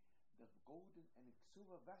bring the golden and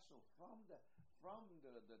silver vessel from the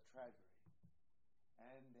treasury.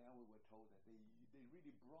 And then we were told that they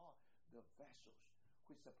really brought the vessels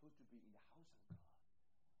which are supposed to be in the house of God.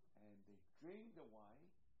 And they drink the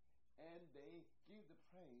wine and they give the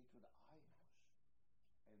praise to the idols.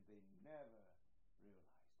 And they never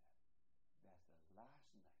realized that. That's the last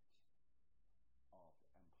night of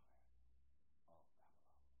the empire of Babylon.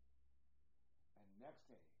 And next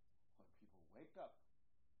day, when people wake up,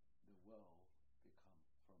 the world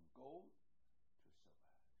becomes from gold to silver.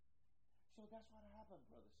 So that's what happened,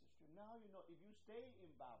 brother, sister. Now if you stay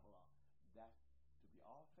in Babylon, that to be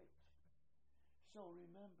our fate. So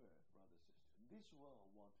remember, brother, sister, this world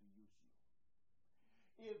wants to use you.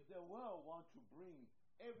 If the world wants to bring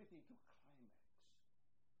everything to climax,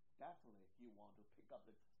 definitely he wants to pick up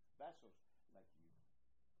the vessels like you.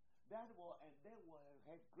 That will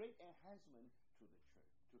have great enhancement to the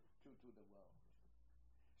church, to the world.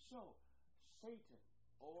 So Satan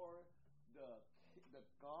or the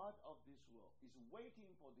God of this world is waiting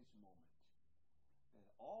for this moment that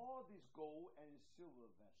all these gold and silver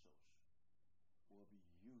vessels will be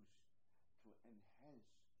used to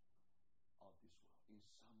enhance of this world in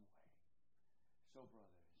some way. So,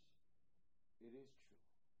 brothers, it is true.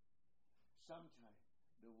 Sometimes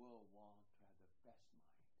the world wants to have the best mind.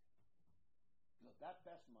 Because that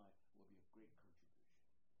mind will be a great contribution.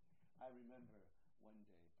 I remember one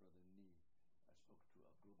day, Brother Nee spoke to a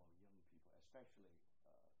group of young people, especially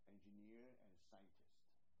engineer and scientists.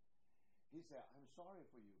 He said, I'm sorry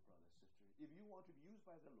for you, brother, sister. If you want to be used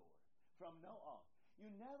by the Lord, from now on, you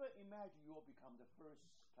never imagine you will become the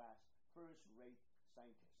first-class, first-rate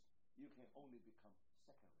scientist. You can only become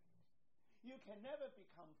second-rate. You can never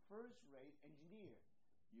become first-rate engineer.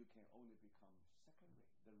 You can only become second-rate.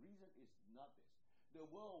 The reason is not this. The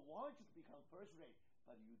world wants you to become first-rate,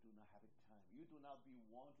 but you do not have time. You do not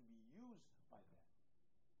want to be used by them.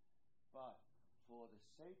 But for the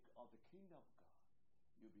sake of the kingdom of God,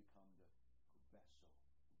 you become the vessel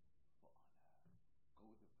for honor,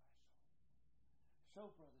 golden vessel.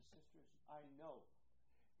 So, brothers and sisters, I know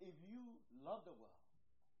if you love the world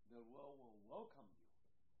will welcome you,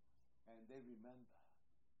 and they remember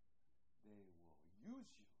they will use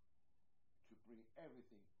you to bring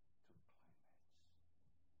everything to climax.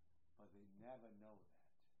 But they never know that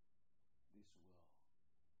this world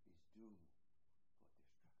is doomed for destruction.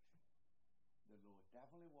 The Lord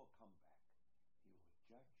definitely will come back. He will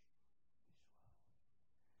judge this world.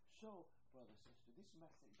 So, brother, sister, this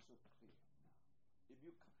message is so clear now. If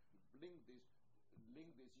you link this,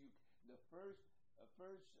 the first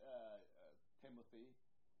Timothy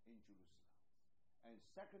in Jerusalem, and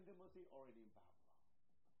 2 Timothy already in Babylon.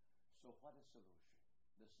 So, what is the solution?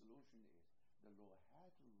 The solution is the Lord had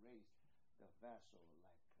to raise the vessel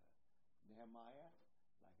like Nehemiah,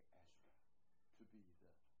 like Ezra, to be the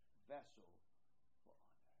vessel for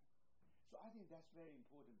honor. So I think that's very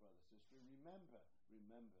important, brother, sister. Remember that.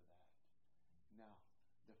 Now,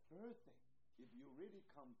 the third thing, if you really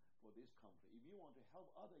come for this conference, if you want to help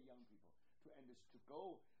other young people to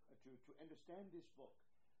understand this book,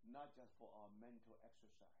 not just for our mental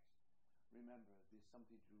exercise, remember there's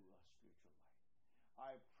something to do with our spiritual life.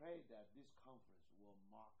 I pray that this conference will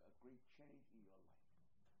mark a great change in your life.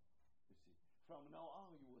 You see, from now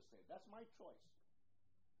on you will say, that's my choice.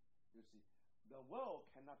 You see, the world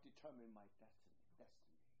cannot determine my destiny.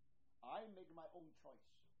 I make my own choice.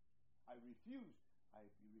 I refuse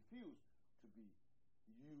to be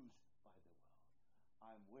used by the world.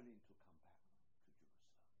 I'm willing to come back to Jerusalem.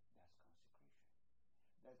 That's consecration.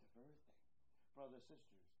 That's the third thing. Brothers and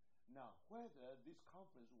sisters, now whether this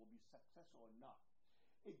conference will be successful or not,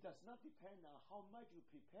 it does not depend on how much you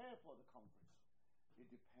prepare for the conference. It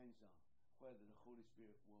depends on whether the Holy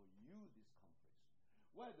Spirit will use this conference,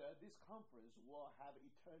 whether this conference will have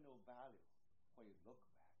eternal value when you look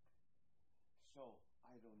back. So,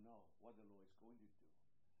 I don't know what the Lord is going to do.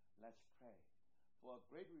 Let's pray for a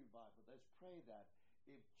great revival. Let's pray that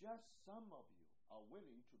if just some of you are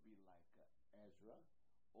willing to be like Ezra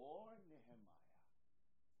or Nehemiah,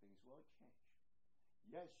 things will change.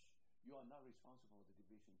 Yes, you are not responsible for the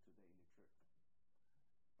division today in the church,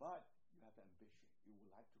 but you have ambition. You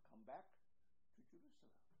would like to come back to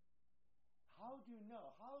Jerusalem. How do you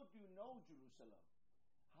know? How do you know Jerusalem?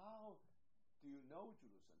 How do you know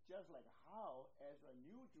Jerusalem? Just like how Ezra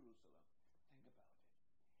knew Jerusalem. Think about it.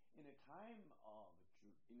 In the time of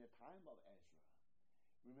Ezra,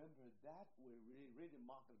 remember that will really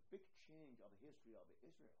mark a big change of the history of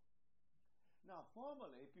Israel. Now,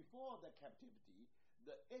 formerly, before the captivity,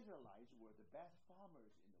 the Israelites were the best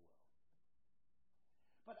farmers in the world.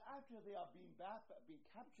 But after they are being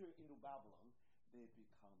captured into Babylon, they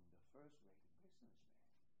become the first-rate businessmen.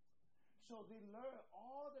 So they learn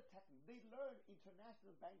all the techniques. They learn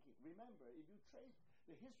international banking. Remember, if you trace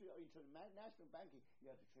the history of international banking, you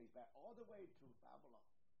have to trace back all the way to Babylon.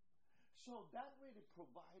 So that really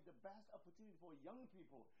provides the best opportunity for young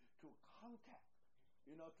people to contact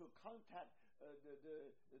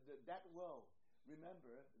that world.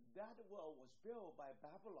 Remember, that world was built by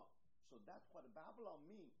Babylon. So that's what Babylon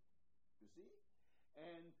means. You see?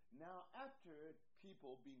 And now after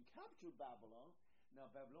people being captured Babylon, now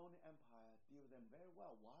Babylonian Empire deal with them very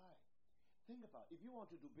well. Why? Think about it. If you want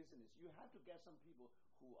to do business, you have to get some people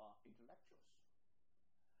who are intellectuals.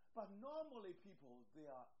 But normally people, they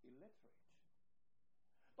are illiterate.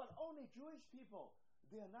 But only Jewish people,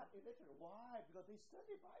 they are not illiterate. Why? Because they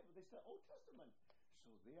study Bible, they study Old Testament.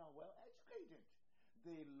 So they are well educated.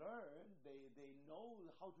 They learn, they know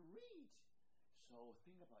how to read. So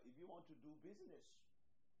think about it. If you want to do business,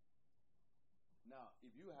 now if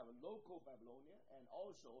you have a local Babylonian and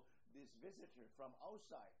also this visitor from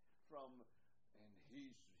outside, and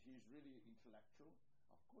he's really intellectual,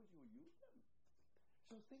 of course you will use them.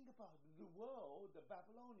 So think about the world,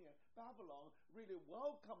 Babylon really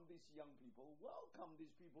welcome these young people, welcome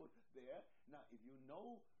these people there. Now if you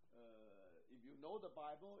know the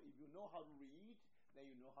Bible, if you know how to read, then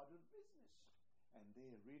you know how to do business. And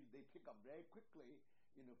they pick up very quickly.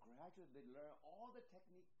 Gradually they learn all the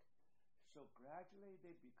technique. So gradually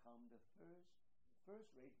they become the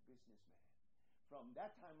first-rate businessman. From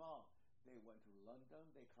that time on, they went to London,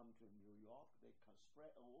 they come to New York, they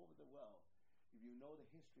spread all over the world. If you know the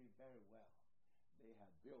history very well, they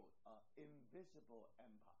have built an invisible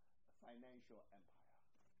empire, a financial empire.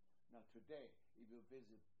 Now today, if you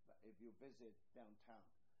visit downtown,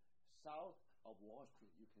 south of Wall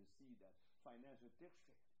Street, you can see that financial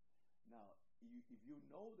district. Now, if you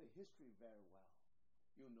know the history very well,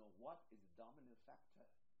 you know what is the dominant factor.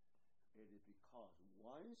 It is because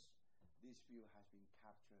once this field has been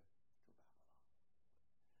captured to Babylon.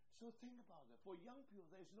 So think about it. For young people,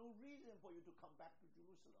 there's no reason for you to come back to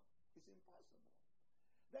Jerusalem. It's impossible.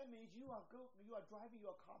 That means you are driving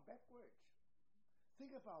your car backwards.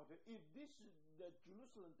 Think about it. If the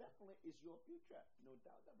Jerusalem definitely is your future, no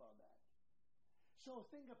doubt about that. So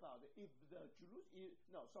think about it.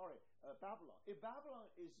 Babylon. If Babylon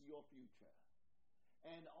is your future,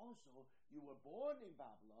 and also you were born in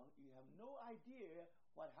Babylon, you have no idea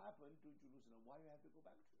what happened to Jerusalem. Why you have to go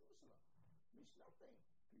back to Jerusalem? It means nothing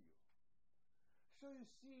to you. So you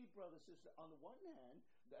see, brother, sister, on the one hand,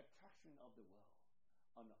 the attraction of the world.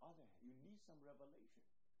 On the other hand, you need some revelation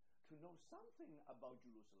to know something about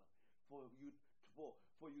Jerusalem for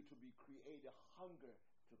you to be created hunger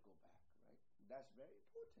to go back. Right? That's very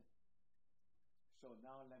important. So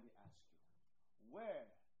now let me ask you, where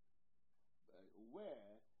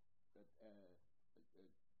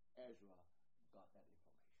Ezra got that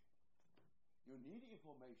information? You need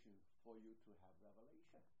information for you to have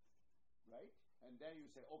revelation, right? And then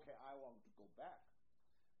you say, okay, I want to go back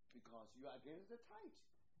because you are against the tide.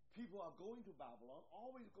 People are going to Babylon,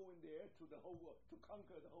 always going there to the whole world, to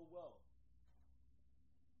conquer the whole world.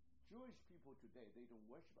 Jewish people today, they don't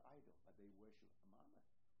worship idol, but they worship Mammon.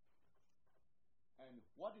 And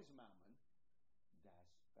what is Mammon?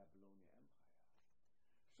 That's Babylonian Empire.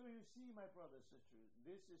 So you see, my brothers and sisters,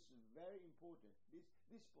 this is very important. This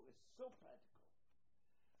book is so practical.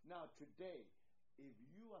 Now today, if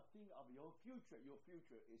you are thinking of your future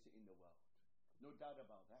is in the world. No doubt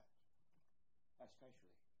about that.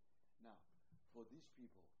 Especially. Now, for these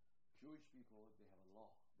people, Jewish people, they have a law.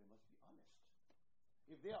 They must be honest.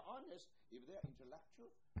 If they are honest, if they are intellectual,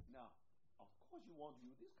 now, of course you want to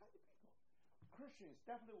use these kind of people. Christians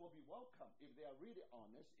definitely will be welcome if they are really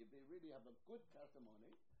honest, if they really have a good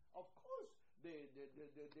testimony. Of course, they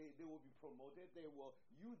will be promoted. They will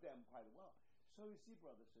use them quite well. So you see,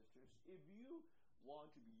 brothers and sisters, if you want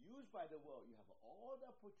to be used by the world, you have all the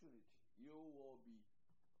opportunity. You will be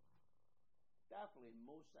definitely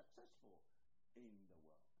most successful in the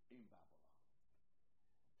world, in Babylon.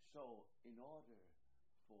 So in order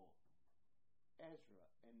for Ezra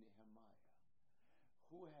and Nehemiah,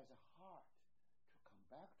 who has a heart to come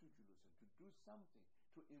back to Jerusalem, to do something,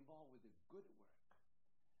 to involve with the good work,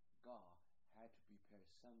 God had to prepare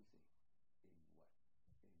something in Babylon.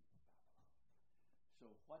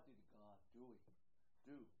 So what did God do?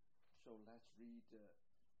 So let's read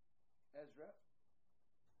Ezra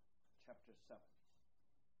chapter 7,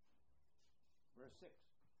 verse 6.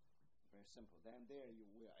 Very simple. Then there you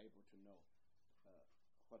were able to know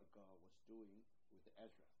what God was doing with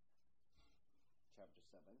Ezra. Chapter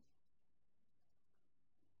 7,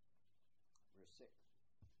 verse 6.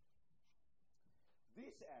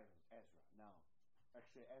 This Ezra, now,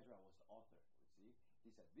 actually Ezra was the author, you see.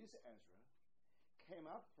 He said, this Ezra came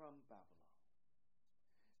up from Babylon,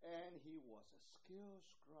 and he was a skilled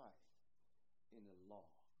scribe in the law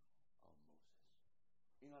of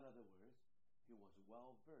Moses. In other words, he was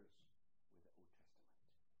well versed with the Old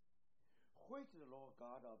Testament, which the Lord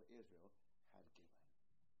God of Israel had given.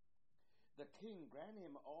 The king granted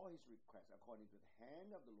him all his requests according to the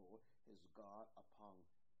hand of the Lord his God upon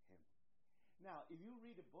him. Now, if you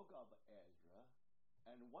read the book of Ezra,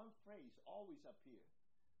 and one phrase always appears,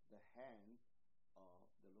 the hand of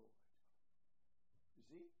the Lord. You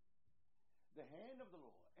see? The hand of the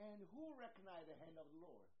Lord. And who recognized the hand of the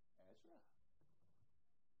Lord? Ezra.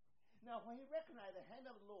 Now, when he recognized the hand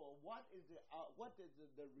of the Lord, what is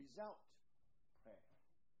the result? Prayer.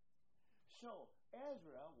 So,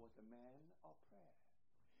 Ezra was a man of prayer.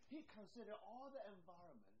 He considered all the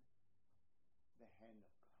environment the hand of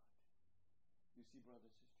God. You see, brothers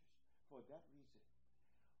and sisters, for that reason,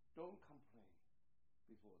 don't complain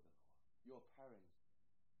before the Lord. Your parents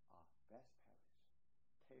are best parents.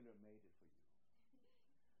 Tailor-made it for you.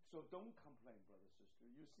 So don't complain, brother and sister.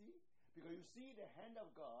 You see? Because you see the hand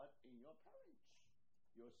of God in your parents,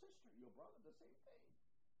 your sister, your brother, the same thing.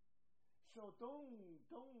 So don't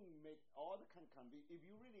make all the kind of. If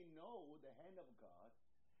you really know the hand of God,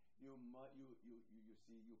 you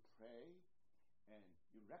see, you pray and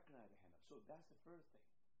you recognize the hand of. So that's the first thing.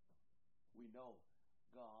 We know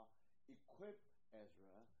God equipped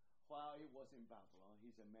Ezra while he was in Babylon.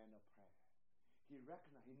 He's a man of prayer. He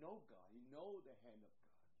recognized, he know God, he know the hand of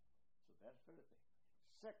God. So that's the first thing.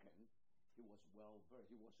 Second, he was well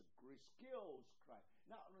versed. He was a great skilled scribe.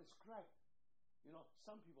 Not only scribe,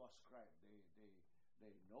 some people are scribe.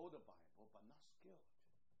 They know the Bible, but not skilled.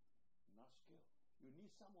 Not skilled. You need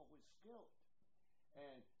someone who is skilled.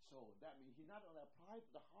 And so that means he not only applied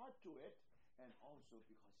the heart to it, and also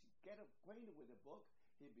because he get acquainted with the book,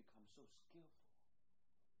 he becomes so skillful.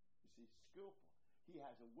 You see, skillful. He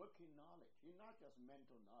has a working knowledge. He's not just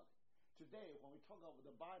mental knowledge. Today, when we talk about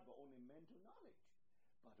the Bible, only mental knowledge.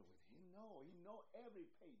 But with him, no. He know every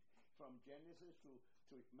page from Genesis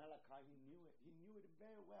to Malachi. He knew it. He knew it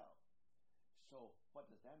very well. So what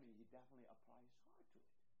does that mean? He definitely applied his heart to it.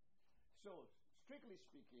 So strictly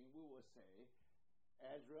speaking, we will say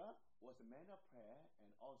Ezra was a man of prayer, and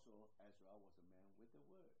also Ezra was a man with the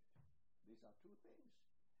word. These are two things.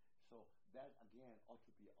 So that, again, ought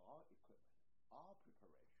to be our equipment, our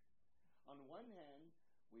preparation. On the one hand,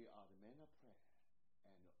 we are the men of prayer,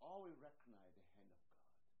 and always recognize the hand of God.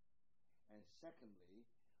 And secondly,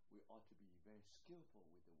 we ought to be very skillful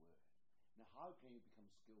with the word. Now, how can you become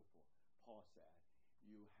skillful? Paul said,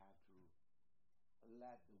 you have to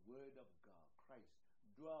let the word of God, Christ,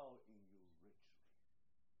 dwell in you richly,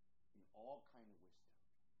 in all kind of wisdom.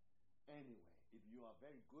 Anyway, if you are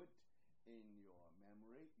very good in your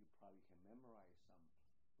memory, you probably can memorize some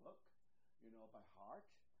book, by heart.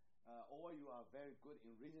 Or you are very good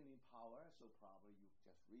in reasoning power, so probably you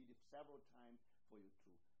just read it several times for you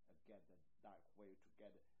to get the dark way, to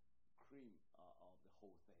get the cream of the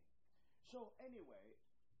whole thing. So anyway,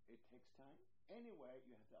 it takes time. Anyway,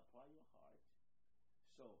 you have to apply your heart.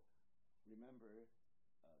 So remember,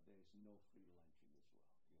 there is no free lunch in this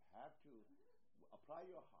world. You have to apply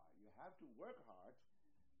your heart. You have to work hard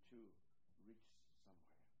to reach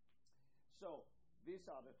somewhere. So these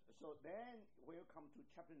are so then we'll come to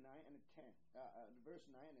chapter 9 and 10, verse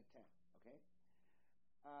 9 and 10. Okay.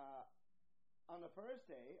 On the first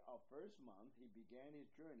day of first month, he began his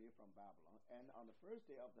journey from Babylon, and on the first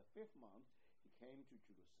day of the fifth month, he came to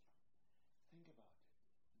Jerusalem. Think about it.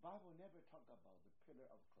 The Bible never talked about the pillar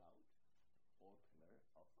of cloud or pillar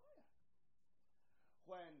of fire.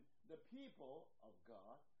 When the people of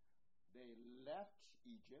God, they left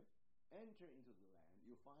Egypt, enter into the land,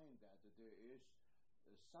 you find that there is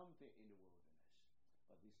something in the wilderness.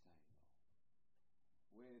 But this time, no.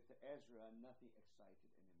 With Ezra, nothing excited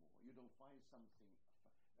anymore. You don't find something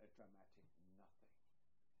dramatic, nothing.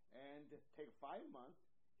 And take 5 months,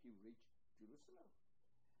 he reached Jerusalem.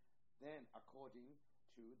 Then, according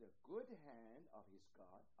to the good hand of his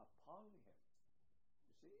God upon him.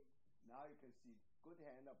 You see? Now you can see good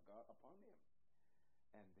hand of God upon him.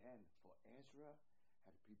 And then, for Ezra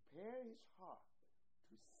had prepared his heart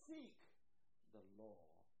to seek the law of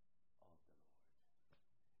the Lord.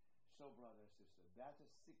 So, brother and sister, that's a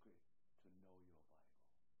secret to know your Bible.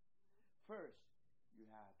 First, you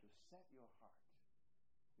have to set your heart.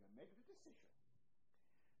 You have to make the decision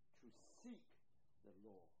to seek the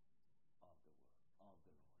law of the Lord.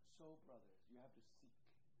 So, brothers, you have to seek.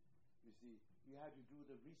 You see, you have to do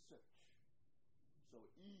the research. So,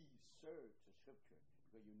 search the scripture,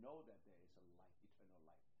 because you know that there is a light, eternal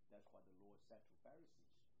light. That's what the Lord said to Pharisees.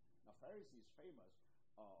 Now, Pharisees is famous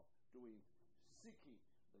of seeking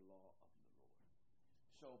the law of the Lord.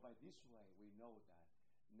 So, by this way, we know that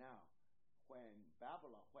now, when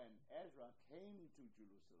Ezra came to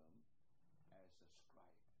Jerusalem as a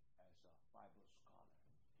scribe, as a Bible scholar,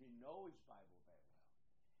 he knows Bible very well.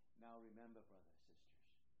 Now, remember, brothers and sisters,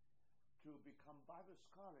 to become Bible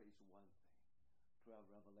scholar is one thing. To have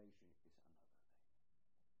revelation is another thing.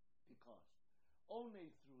 Because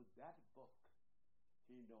only through that book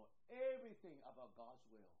he knows everything about God's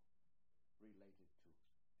will related to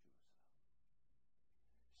Jerusalem.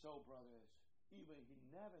 So, brothers, even he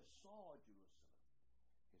never saw Jerusalem,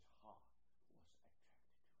 his heart was attracted to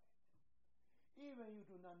it. Even you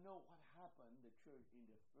do not know what happened in the church in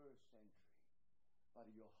the first century, but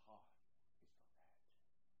your heart is for that.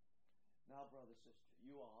 Now, brother, sister,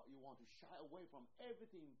 you want to shy away from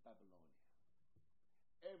everything Babylonian,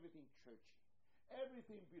 everything churchy,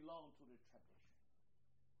 everything belong to the tradition.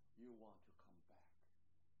 You want to come back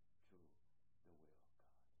to the will of God.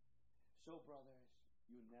 So, brothers,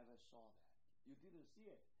 you never saw that. You didn't see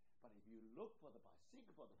it. But if you look for the Bible, seek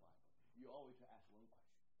for the Bible, you always to ask one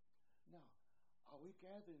question. Now, are we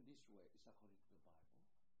gathering this way is according to the Bible?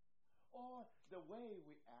 Or the way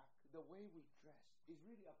we act, the way we dress is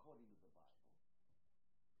really according to the Bible?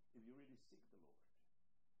 if you really seek the Lord.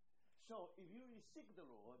 So if you really seek the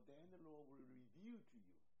Lord, then the Lord will reveal to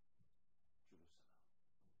you Jerusalem.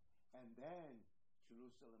 And then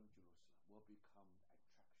Jerusalem will become the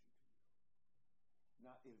attraction to you.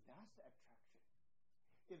 Now, if that's the attraction,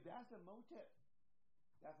 if that's the motive,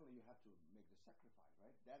 definitely you have to make the sacrifice,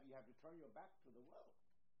 right? That you have to turn your back to the world.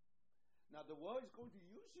 Now, the world is going to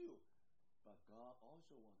use you, but God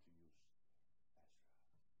also wants to use Ezra.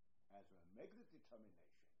 Ezra make the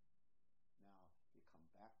determination. Now, he come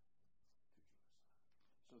back to Jerusalem.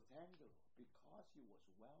 So thank the Lord, because he was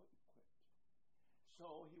well equipped.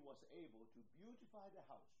 So he was able to beautify the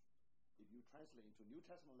house, if you translate into New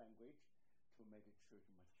Testament language, to make a church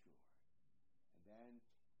mature. And then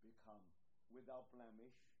become without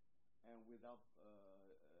blemish and without,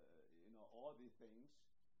 all these things,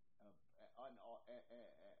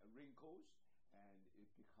 wrinkles, and it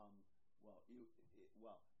become,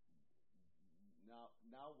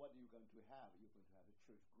 now what you're going to have? You're going to have a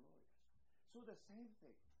church glorious. So the same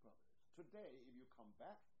thing, brothers. Today, if you come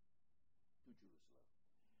back to Jerusalem,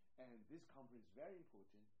 and this conference is very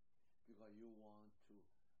important because you want to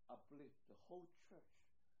uplift the whole church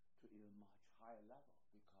to a much higher level.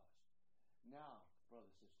 Because now,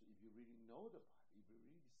 brothers and sisters, if you really know the Bible, if you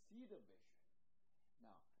really see the vision,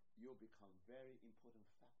 now you'll become very important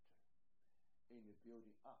factor in the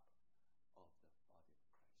building up of the body of Christ.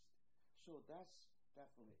 So that's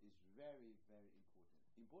definitely is very, very important.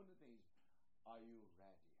 Important thing is, are you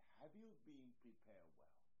ready? Have you been prepared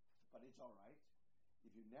well? But it's all right.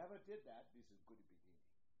 If you never did that, this is a good beginning.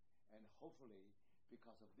 And hopefully,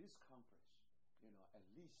 because of this conference, at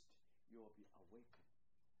least you'll be awakened.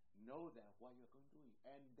 Know that what you're going to do.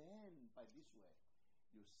 And then, by this way,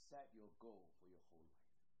 you set your goal for your whole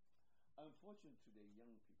life. Unfortunately, today,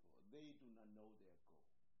 young people, they do not know their goal.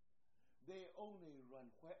 They only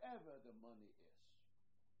run wherever the money is,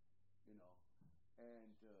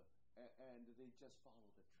 and they just follow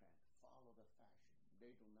the trend, follow the fashion.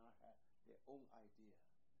 They do not have their own idea.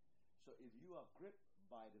 So if you are gripped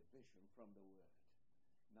by the vision from the Word,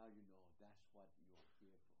 now you know that's what you're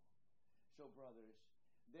here for. So, brothers,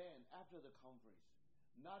 then after the conference,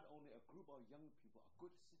 not only a group of young people, a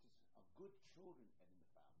good citizen, a good children in the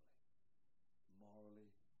family, morally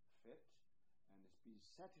fit and is being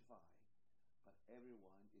certified, but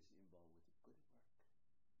everyone is involved with good work.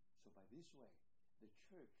 So by this way, the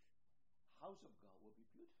church, house of God, will be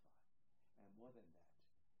beautified. And more than that,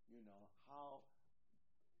 how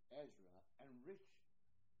Ezra enriched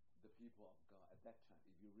the people of God at that time.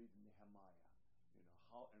 If you read Nehemiah,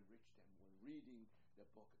 how enriched them. When reading the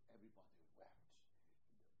book, everybody wept.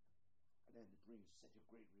 And then it brings such a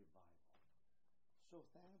great revival. So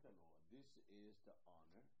thank the Lord. This is the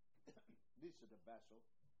honor. This is the vessel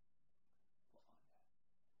for honor.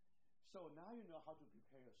 So now you know how to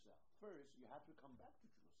prepare yourself. First, you have to come back to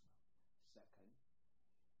Jerusalem. Second,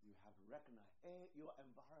 you have to recognize your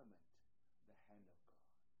environment, the hand of God,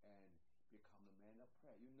 and become a man of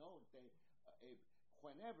prayer.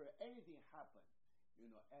 Whenever anything happened,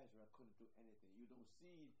 Ezra couldn't do anything. You don't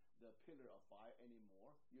see the pillar of fire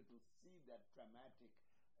anymore. You don't see that dramatic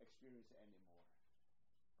experience anymore.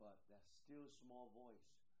 But that still small voice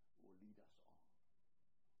will lead us on.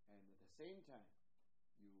 And at the same time,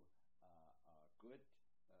 you are good.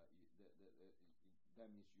 That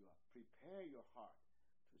means you are prepare your heart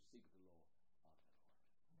to seek the law of the Lord.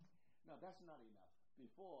 Now, that's not enough.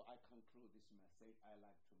 Before I conclude this message, I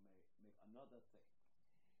like to make another thing.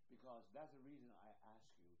 Because that's the reason I ask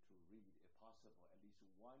you to read, if possible, at least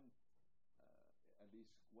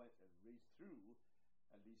read through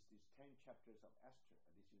at least these 10 chapters of Esther.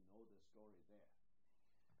 At least you know the story there.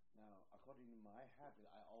 Now, according to my habit,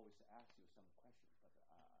 I always ask you some questions, but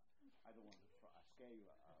I don't want to scare you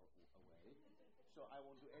away. So I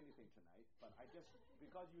won't do anything tonight. But I just,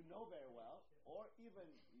 because you know very well, or even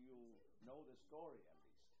you know the story at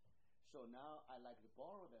least. So now I like to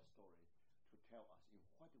borrow that story to tell us in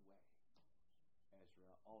what way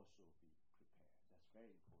Ezra also be prepared. That's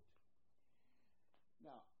very important.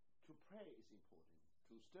 Now, to pray is important.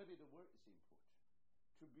 To study the Word is important.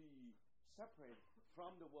 To be separate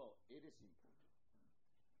from the world, it is important.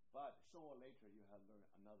 But sooner or later, you have learned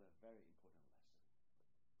another very important lesson.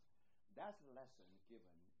 That's the lesson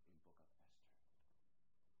given in book of Esther.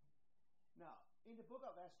 Now, in the book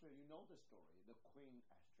of Esther, you know the story, the Queen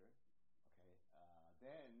Esther. Okay,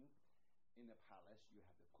 then in the palace, you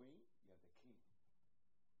have the queen, you have the king.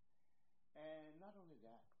 And not only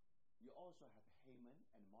that, you also have Haman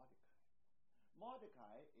and Mordecai.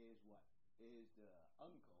 Mordecai is what? Is the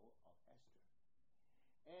uncle of Esther.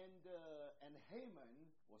 And Haman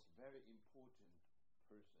was a very important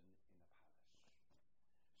person in the palace.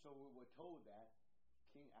 So we were told that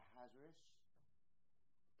King Ahasuerus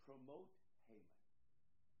promote Haman,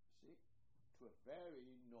 see, to a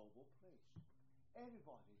very noble place.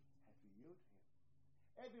 Everybody had to yield to him.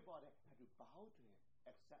 Everybody had to bow to him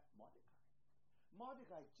except Mordecai.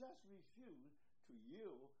 Mordecai just refused to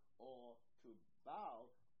yield or to bow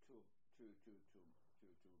to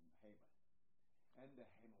Haman. And the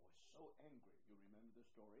Haman was so angry. You remember the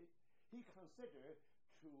story? He considered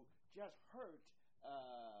to just hurt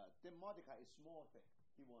the Mordecai a small thing.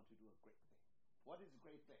 He wanted to do a great thing. What is a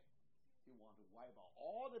great thing? He wanted to wipe out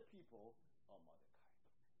all the people of Mordecai.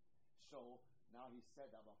 So now he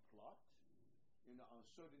set up a plot. On a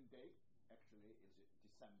certain date, actually is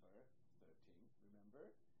December 13th,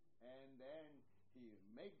 remember? And then he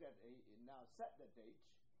make that now set the date,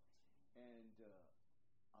 and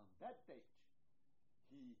on that date,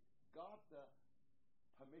 he got the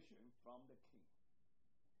permission from the king.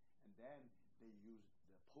 And then they used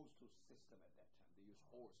the postal system at that time. They used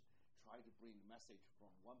horse, try to bring message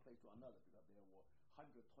from one place to another, because there were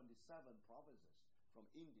 127 provinces from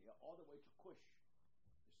India all the way to Kush.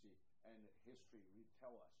 You see, and history will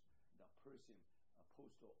tell us the Persian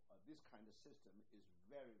postal, this kind of system is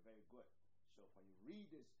very, very good. So when you read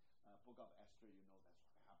this book of Esther, you know that's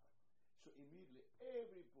what happened. So immediately,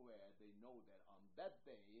 everywhere they know that on that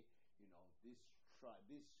day, these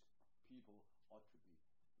people ought to be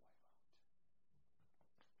wiped out.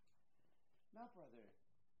 Now, brother,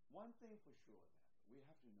 one thing for sure that we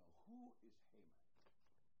have to know, who is Haman?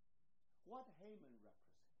 What Haman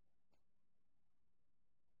represents?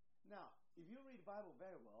 Now, if you read the Bible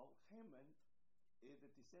very well, Haman is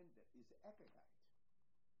a descendant, is Agagite,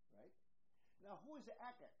 right? Now, who is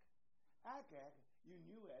Agag? Agag, you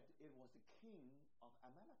knew it was the king of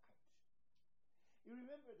Amalekites. You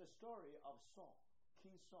remember the story of Saul,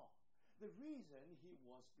 King Saul. The reason he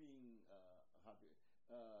was being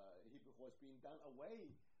done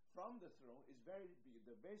away from the throne is very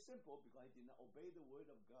simple, because he did not obey the word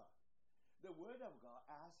of God. The word of God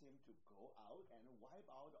asked him to go out and wipe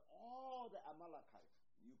out all the Amalekites.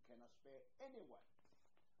 You cannot spare anyone.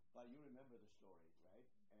 But you remember the story, right?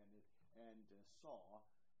 And Saul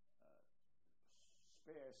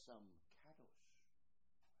spared some cattle.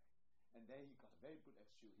 Right? And then he got a very good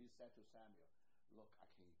excuse. He said to Samuel, look, I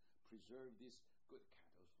can preserve these good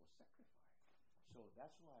cattle for sacrifice. So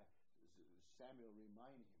that's why Samuel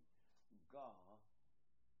reminded him, God wants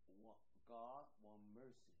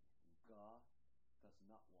mercy. God does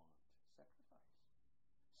not want sacrifice.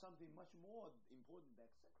 Something much more important than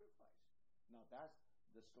sacrifice. Now that's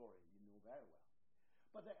the story you know very well.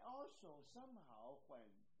 But then also somehow when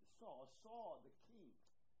Saul saw the king,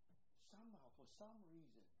 somehow for some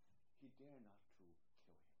reason he dared not to kill him.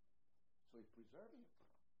 So he preserved him.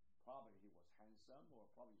 Probably he was handsome, or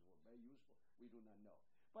probably he was very useful. We do not know.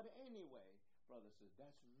 But anyway, brothers and sisters,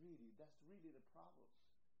 that's really the problem.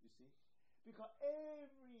 You see? Because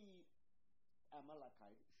every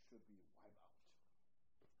Amalekite should be wiped out.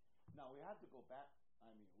 Now we have to go back.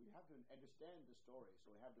 We have to understand the story, so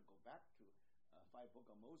we have to go back to 5 Book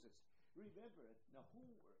of Moses. Remember, now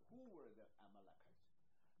who were the Amalekites?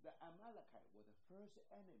 The Amalekite were the first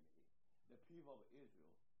enemy the people of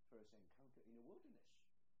Israel first encountered in the wilderness.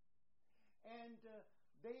 And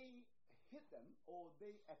they hit them, or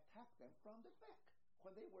they attacked them from the back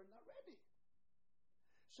when they were not ready.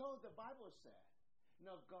 So the Bible said,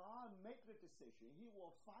 now God make the decision. He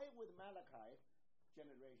will fight with Amalekite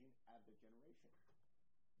generation after generation.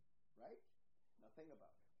 Right? Now think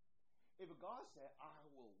about it. If God said, I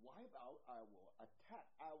will wipe out, I will attack,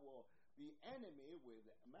 I will be enemy with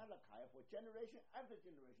Amalekite for generation after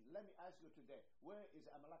generation, let me ask you today, where is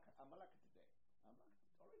Amalekite today?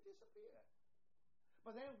 Amalekite already disappeared.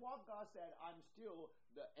 But then what God said, I'm still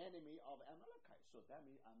the enemy of Amalekite. So that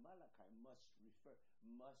means Amalekite must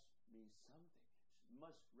mean something.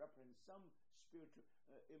 Must represent some spiritual.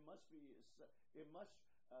 It must mean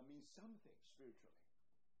something spiritually.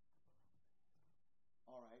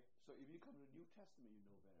 All right. So if you come to the New Testament, you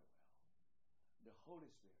know very well. The Holy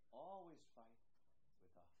Spirit always fights with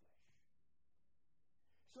our flesh.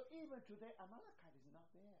 So even today, Amalekite is not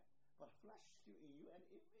there, but flesh is still in you and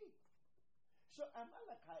in me. So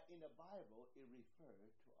Amalekite in the Bible, it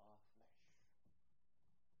refers to our flesh.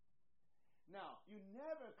 Now, you're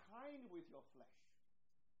never kind with your flesh.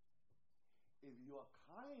 If you are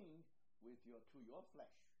kind to your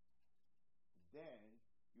flesh, then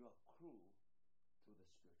you are cruel to the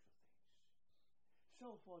spiritual things.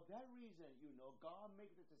 So for that reason, God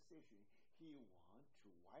made the decision. He wants to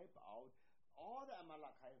wipe out all the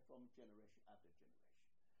Amalekites from generation after generation.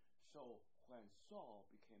 So when Saul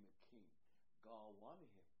became a king, God wanted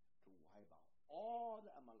him to wipe out all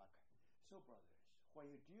the Amalekites. So, brothers, when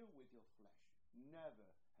you deal with your flesh, never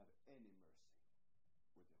have any mercy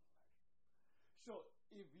with your flesh. So,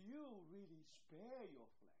 if you really spare your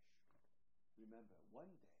flesh, remember,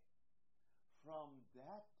 one day, from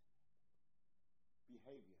that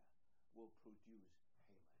behavior will produce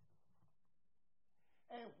Haman.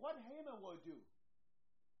 And what Haman will do,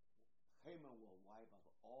 Haman will wipe out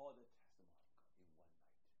all the testimony of God in one night.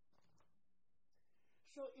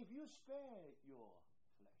 So if you spare your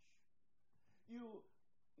flesh, you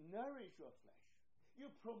nourish your flesh,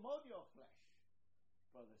 you promote your flesh,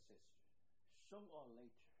 brother, sister, sooner or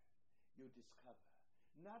later you discover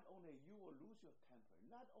not only you will lose your temper,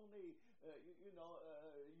 not only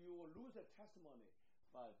you will lose a testimony,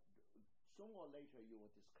 but sooner or later you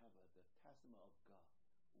will discover the testimony of God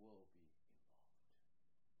will be involved.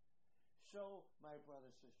 So, my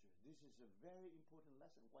brothers and sisters, this is a very important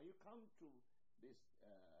lesson. When you come to this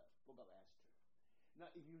book of Esther,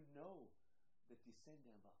 now if you know the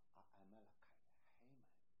descendant of Amalekite,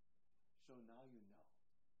 Haman, so now you know.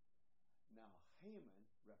 Now Haman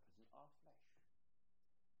represents our flesh.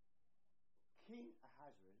 King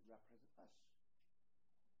Ahasuerus represents us.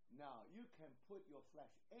 Now you can put your flesh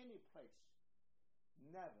any place,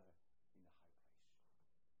 never in a high place.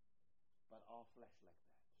 But our flesh like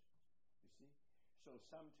that. You see? So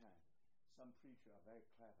sometimes some preachers are very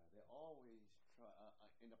clever. They always try,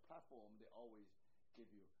 in the platform, they always give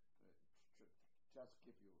you, just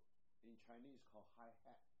give you, in Chinese called high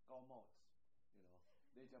hat, gao mots.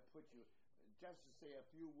 They just put you, just to say a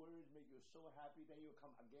few words, make you so happy, then you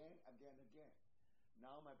come again.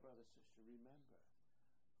 Now, my brother, sister,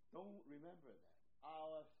 don't remember that.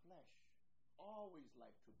 Our flesh always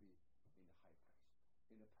like to be in the high place,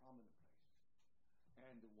 in a prominent place.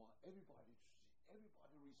 And want everybody to see,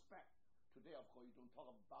 everybody respect. Today, of course, you don't talk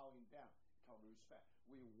about bowing down, talk about respect.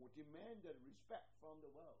 We demand the respect from the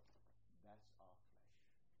world. That's our flesh.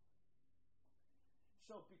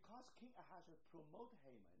 So because King Ahasuerus promoted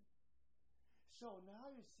Haman, so now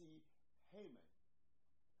you see Haman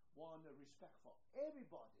won the respect for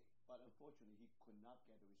everybody, but unfortunately he could not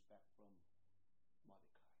get the respect from Mordecai. Why?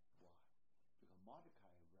 Because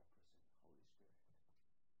Mordecai represents Holy Spirit.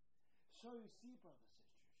 So you see, brothers and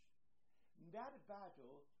sisters, that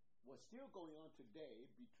battle was still going on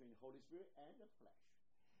today between Holy Spirit and the flesh.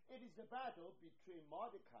 It is the battle between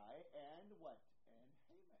Mordecai and what? And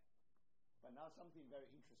Haman. But now something very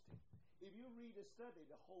interesting. If you read and study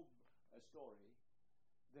the whole story,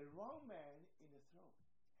 the wrong man in the throne,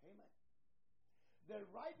 Haman. The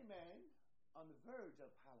right man on the verge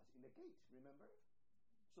of the palace, in the gate, remember?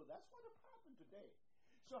 So that's what happened today.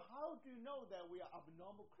 So how do you know that we are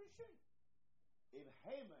abnormal Christian? If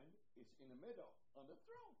Haman is in the middle on the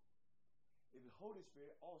throne, if the Holy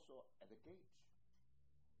Spirit also at the gate.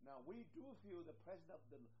 Now we do feel the presence of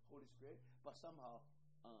the Holy Spirit, but somehow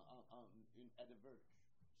at the verge.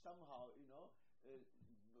 Somehow,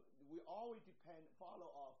 we always follow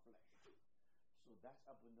our flesh. So that's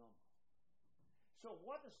abnormal. So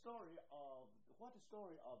what the story of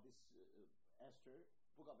this Esther,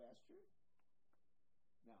 book of Esther?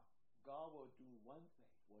 Now, God will do one thing,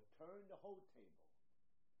 will turn the whole table.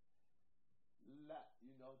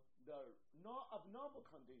 The abnormal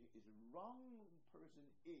condition is wrong person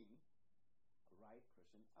in, right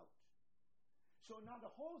person out. So now the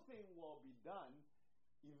whole thing will be done.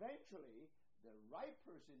 Eventually, the right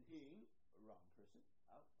person in, wrong person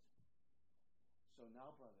out. So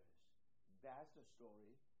now, brothers, that's the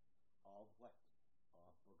story of what?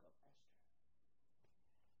 Of book of Esther.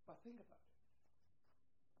 But think about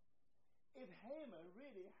it. If Haman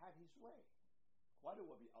really had his way, what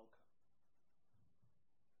would be outcome?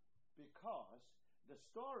 Because the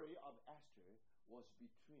story of Esther was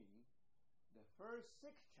between the first 6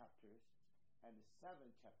 chapters and the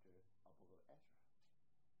 7th chapter of book of Ezra.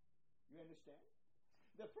 You understand?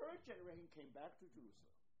 The first generation came back to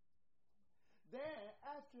Jerusalem. Then,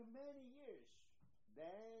 after many years,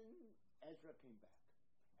 then Ezra came back.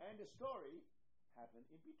 And the story happened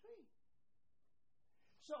in between.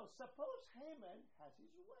 So, suppose Haman has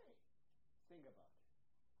his way. Think about it.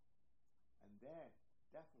 And then,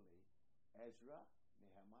 definitely, Ezra,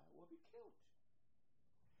 Nehemiah will be killed.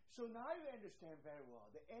 So now you understand very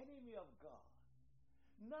well, the enemy of God,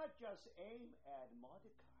 not just aim at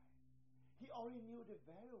Mordecai. He already knew it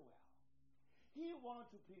very well. He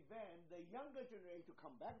wanted to prevent the younger generation to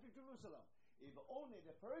come back to Jerusalem. If only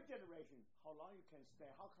the first generation, how long you can stay,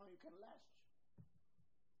 how come you can last?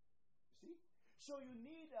 See? So you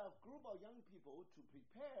need a group of young people to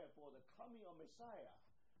prepare for the coming of Messiah.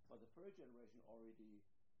 But the first generation already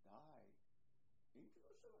died in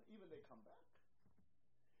Jerusalem, even they come back.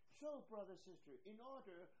 So, brother, sister, in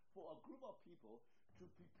order for a group of people to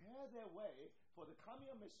prepare their way for the coming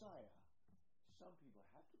of Messiah, some people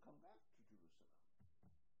have to come back to Jerusalem.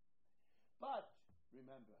 But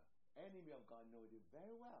remember, enemy of God know it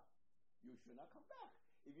very well. You should not come back.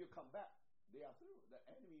 If you come back, they are through. The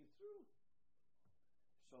enemy is through.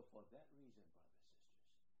 So for that reason, brothers and sisters,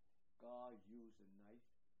 God used the knife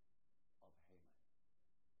of Haman.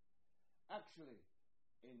 Actually,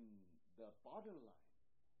 in the bottom line,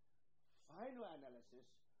 final analysis,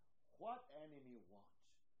 what enemy wants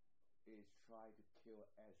is try to kill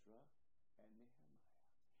Ezra and Nehemiah.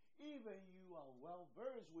 Even you are well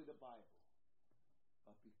versed with the Bible,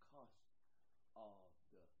 but because of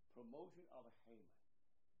the promotion of Haman,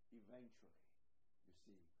 eventually, you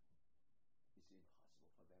see, it's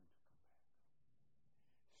impossible for them to come back.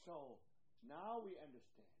 So now we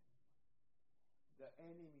understand the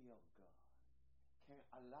enemy of God can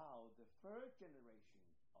allow the first generation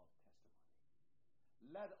of testimony.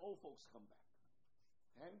 Let old folks come back.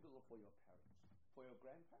 Thank the Lord for your parents, for your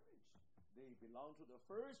grandparents. They belong to the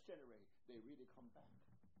first generation. They really come back.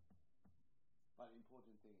 But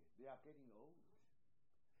important thing is, they are getting old.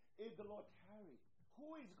 If the Lord tarry,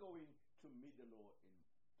 who is going to meet the Lord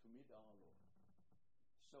to meet our Lord?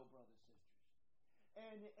 So, brothers and sisters,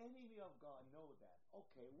 and the enemy of God know that.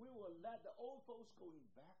 Okay, we will let the old folks going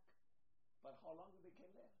back, but how long they can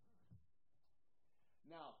live?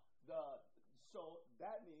 Now, so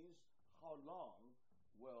that means how long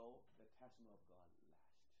will the testimony of God last?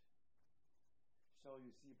 So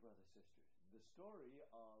you see, brothers and sisters, the story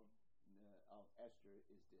of Esther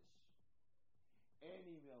is this.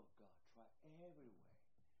 Enemy of God try every way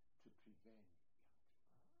to prevent young people.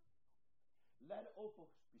 Let old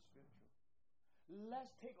folks be spiritual.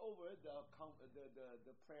 Let's take over the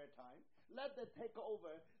prayer time. Let them take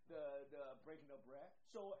over the breaking of bread.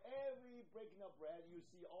 So every breaking of bread, you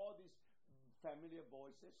see all these familiar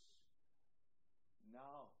voices.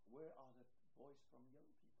 Now, where are the voices from young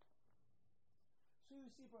people? So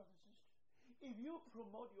you see, brothers and sisters, if you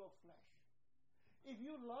promote your flesh, if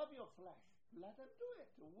you love your flesh, let them do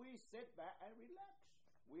it. We sit back and relax.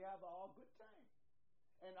 We have our good time.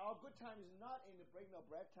 And our good time is not in the breaking of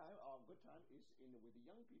bread time. Our good time is with the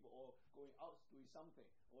young people or going out doing something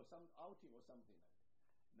or some outing or something like that.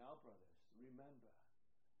 Now, brothers, remember,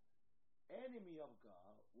 enemy of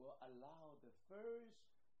God will allow the first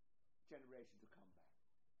generation to come back,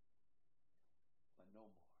 but no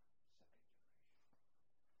more second generation.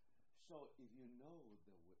 So if you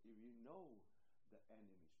know the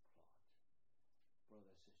enemy's plot,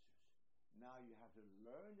 brothers and sisters, now you have to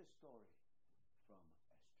learn the story from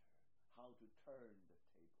Esther, how to turn the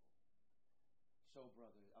table. So,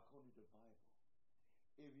 brothers, according to the Bible,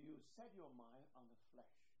 if you set your mind on the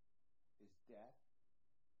flesh, it's death.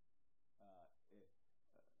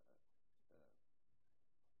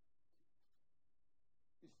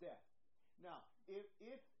 It's death. Now, if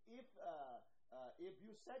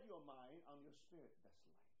you set your mind on your spirit, that's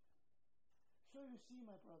life. So you see,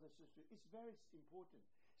 my brother and sister, it's very important.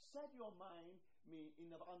 Set your mind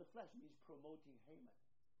on the flesh means promoting Haman.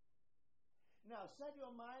 Now, set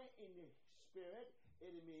your mind in the spirit.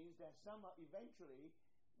 It means that somehow eventually,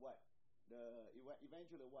 what?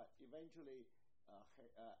 Eventually,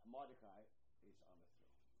 Mordecai is on the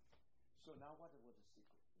throne. So now, what was the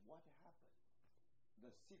secret? What happened?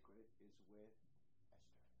 The secret is with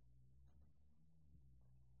Esther.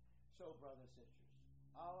 So, brothers and sisters,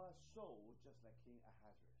 our soul, just like King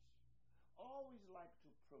Ahasuerus, always like to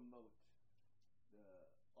promote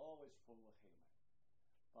Haman,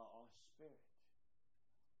 but our spirit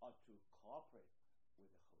ought to cooperate with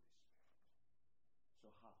the Holy Spirit. So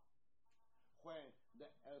how? When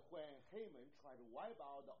Haman tried to wipe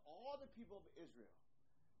out all the people of Israel,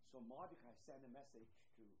 so Mordecai sent a message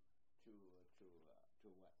to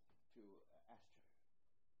Esther,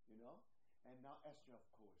 and now Esther, of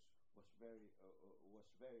course, was very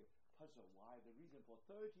puzzled. Why? The reason for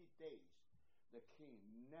 30 days, the king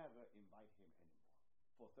never invited him anymore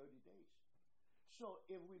for 30 days. So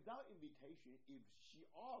if without invitation, if she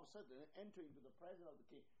all of a sudden enter into the presence of the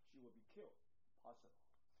king, she will be killed. Possible.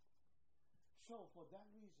 So for that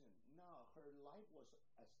reason, now her life was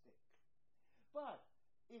at stake. But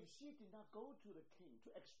if she did not go to the king to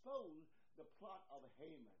expose the plot of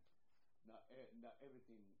Haman, now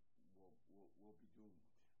everything will be doomed.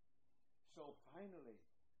 So finally,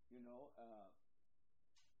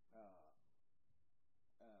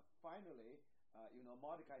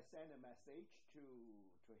 Mordecai sent a message to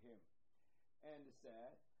him and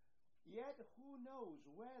said, "Yet who knows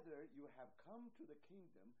whether you have come to the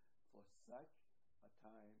kingdom for such a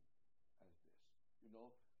time as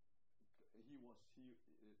this?"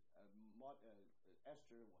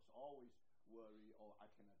 Esther was always worried, oh, I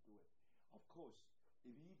cannot do it. Of course,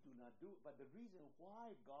 if he do not do it, but the reason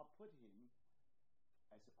why God put him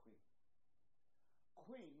as a queen.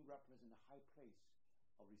 Queen represents a high place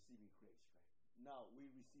of receiving grace, right? Now, we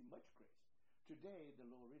receive much grace. Today, the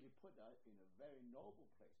Lord really put us in a very noble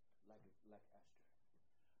place, like Esther.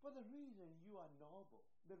 But the reason you are noble,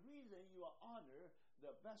 the reason you are honored,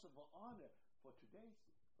 the vessel of honor for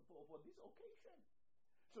this occasion.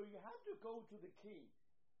 So you have to go to the king,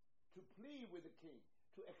 to plead with the king,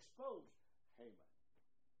 to expose Haman.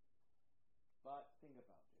 But think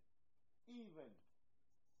about it. Even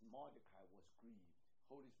Mordecai was grieved.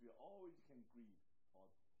 Holy Spirit always can grieve.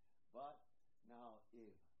 But now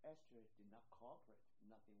if Esther did not cooperate,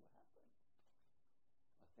 nothing will happen.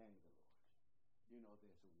 But thank the Lord. You know,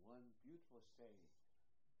 there's one beautiful saying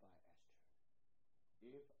by Esther.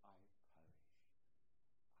 If I perish, I perish.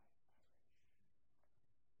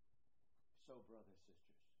 So, brothers,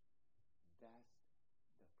 sisters, that's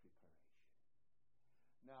the preparation.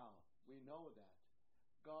 Now, we know that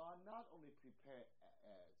God not only prepared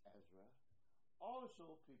Ezra,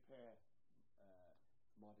 also prepared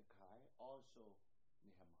Mordecai, also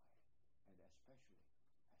Nehemiah, and especially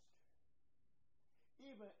Esther.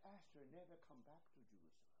 Even Esther never come back to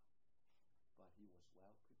Jerusalem, but he was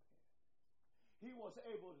well prepared. He was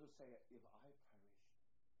able to say, if I perish, I perish.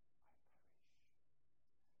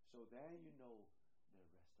 So then you know the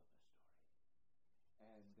rest of the story.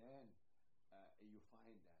 And then you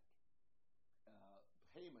find that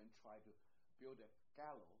Haman tried to build a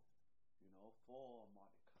gallows, for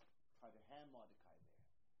Mordecai, tried to hang Mordecai there.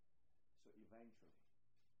 So eventually,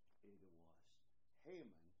 Haman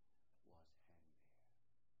was hanged there.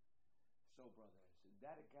 So, brothers,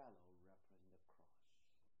 that gallows represents the cross.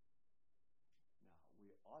 Now, we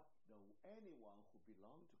ought, anyone who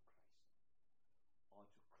belongs to Christ ought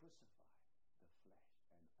to crucify the flesh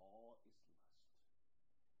and all its lust.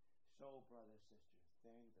 So, brothers, sisters,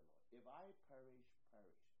 thank the Lord. If I perish,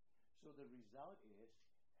 perish. So the result is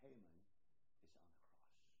Haman is on the cross.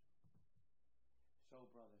 So,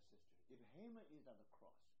 brothers, sisters, if Haman is on the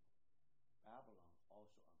cross, Babylon also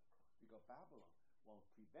on the cross. Because Babylon will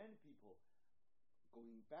prevent people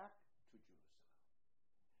going back to Jerusalem.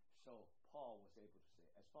 So Paul was able to say,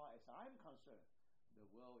 as far as I'm concerned, the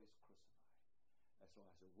world is crucified. As far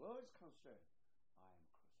as the world is concerned, I am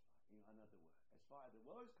crucified. In another word, as far as the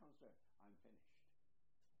world is concerned, I'm finished.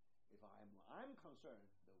 If I'm concerned,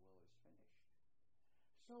 the world is finished.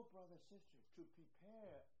 So, brothers and sisters, to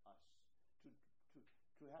prepare us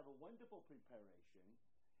to have a wonderful preparation,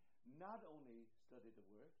 not only study the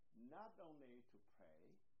word, not only to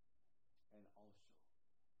pray, and also,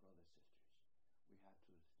 brothers and sisters, we have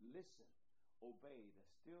to listen, obey the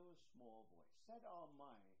still small voice, set our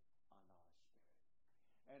mind on our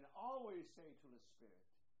spirit, and always say to the Spirit,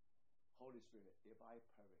 Holy Spirit, if I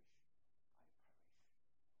perish, I perish.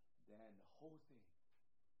 Then the whole thing will be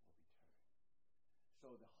turned.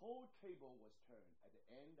 So the whole table was turned at the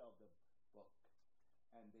end of the book,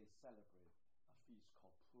 and they celebrate a feast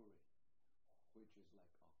called Purim, which is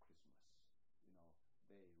like our Christmas.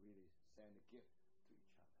 They really send a gift to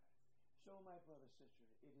each other. So, my brother, sister,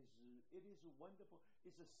 it is a wonderful.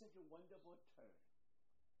 It's such a wonderful turn.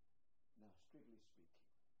 Now, strictly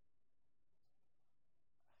speaking,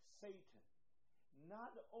 Satan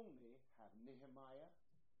not only have Nehemiah,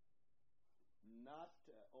 not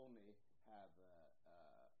only have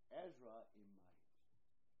Ezra in mind,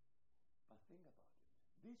 but think about it.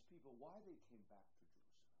 These people, why they came back to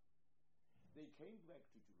Jerusalem? They came back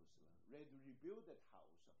to Jerusalem, ready to rebuild the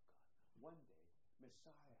house of God. One day,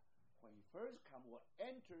 Messiah, when he first come, will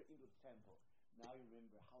enter into the temple. Now you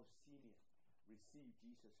remember how Simeon received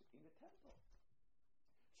Jesus in the temple.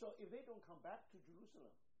 So if they don't come back to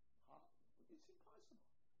Jerusalem, how? It's impossible.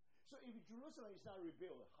 So if Jerusalem is not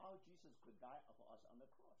rebuilt, how Jesus could die for us on the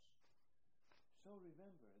cross? So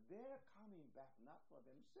remember, they're coming back not for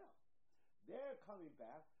themselves. They're coming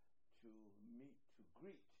back to meet, to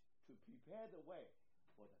greet, to prepare the way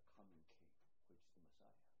for the coming King, which is the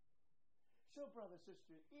Messiah. So, brother,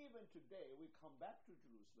 sister, even today we come back to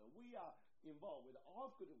Jerusalem. We are involved with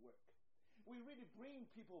all good work. We really bring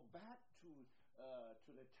people back to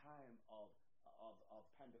the time of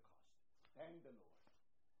Pentecost. Thank the Lord.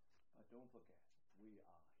 But don't forget, we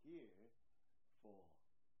are here to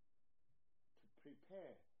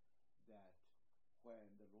prepare that when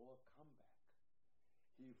the Lord come back,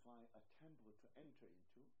 he find a temple to enter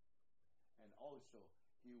into, and also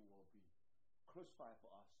he will be crucified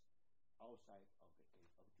for us outside of the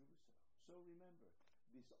gate of Jerusalem. So remember,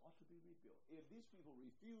 this ought to be rebuilt. If these people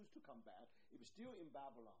refuse to come back, if it's still in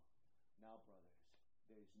Babylon, Now, brothers,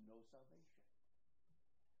 there is no salvation.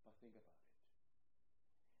 But think about it.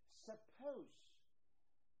 Suppose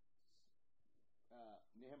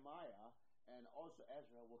Nehemiah and also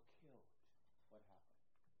Ezra were killed. What happened?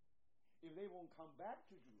 If they won't come back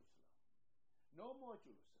to Jerusalem, no more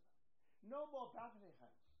Jerusalem, no more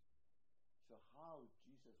Bethlehem. So how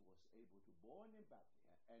Jesus was able to born in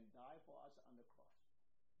Bethlehem and die for us on the cross?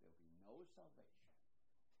 There will be no salvation.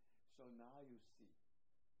 So now you see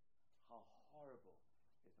how horrible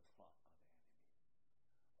is the plot of the enemy.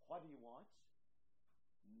 What he wants,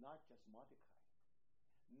 not just Mordecai,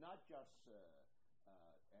 not just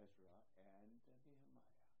Ezra and Nehemiah.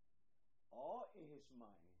 All in his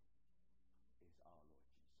mind is our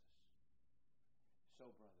Lord Jesus.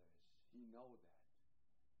 So, brothers, he knows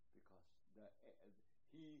that because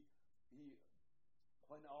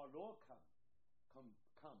when our Lord come,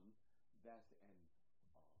 that's the end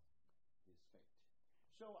of his fate.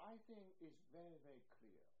 So I think it's very, very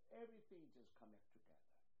clear. Everything just connects together.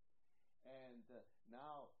 And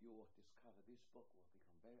now you will discover this book will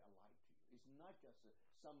become very alive to you. It's not just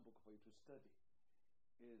some book for you to study.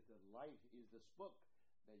 It is the life, is this book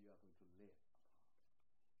that you are going to live upon.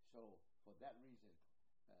 So for that reason,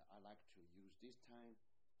 I like to use this time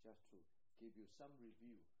just to give you some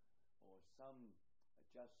review or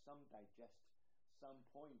just some digest, some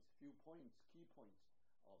points, few points, key points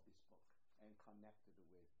of this book and connect it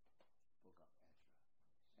with book of Ezra.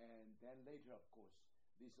 And then later, of course,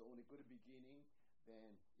 this is only good beginning.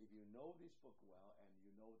 Then if you know this book well and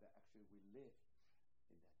you know that actually we live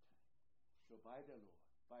in that time. So by the Lord,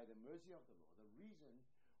 by the mercy of the Lord, the reason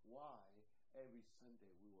why every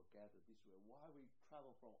Sunday we will gather this way, why we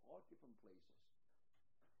travel from all different places,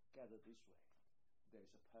 gather this way,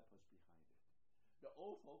 there's a purpose behind it. The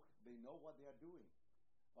old folk, they know what they are doing.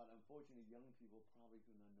 But unfortunately, young people probably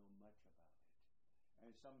do not know much about it.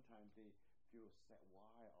 And sometimes they feel sad, why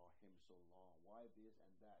are hymns so long? Why this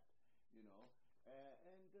and that? You know?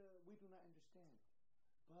 And we do not understand.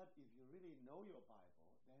 But if you really know your Bible,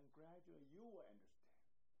 then gradually you will understand.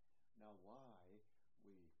 Now why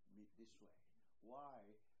we meet this way? Why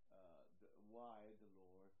the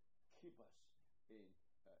Lord keep us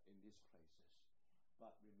in these places?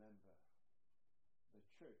 But remember, the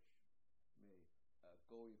church may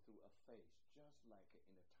going through a phase just like in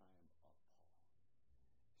the time of Paul.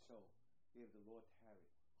 So if the Lord tarry,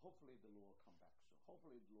 hopefully the Lord will come back soon.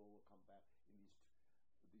 Hopefully the Lord will come back in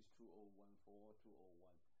these 2014, 2015,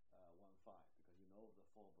 because you know the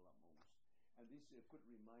 4 blood moons. And this is a good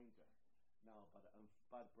reminder. Now,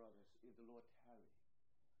 but brothers, if the Lord tarry,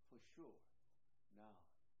 for sure, now,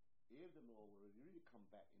 if the Lord will really come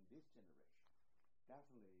back in this generation,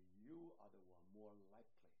 definitely you are the one more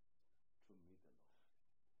likely to meet the Lord.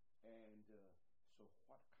 And so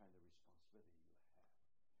what kind of responsibility you have?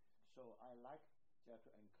 So I like just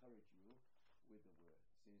to encourage you with the word,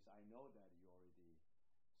 since I know that you already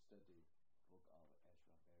studied book of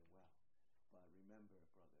Ezra very well. But remember,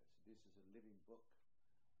 brothers, this is a living book.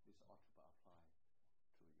 This ought to apply to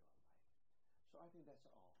your life. So I think that's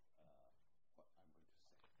all what I'm going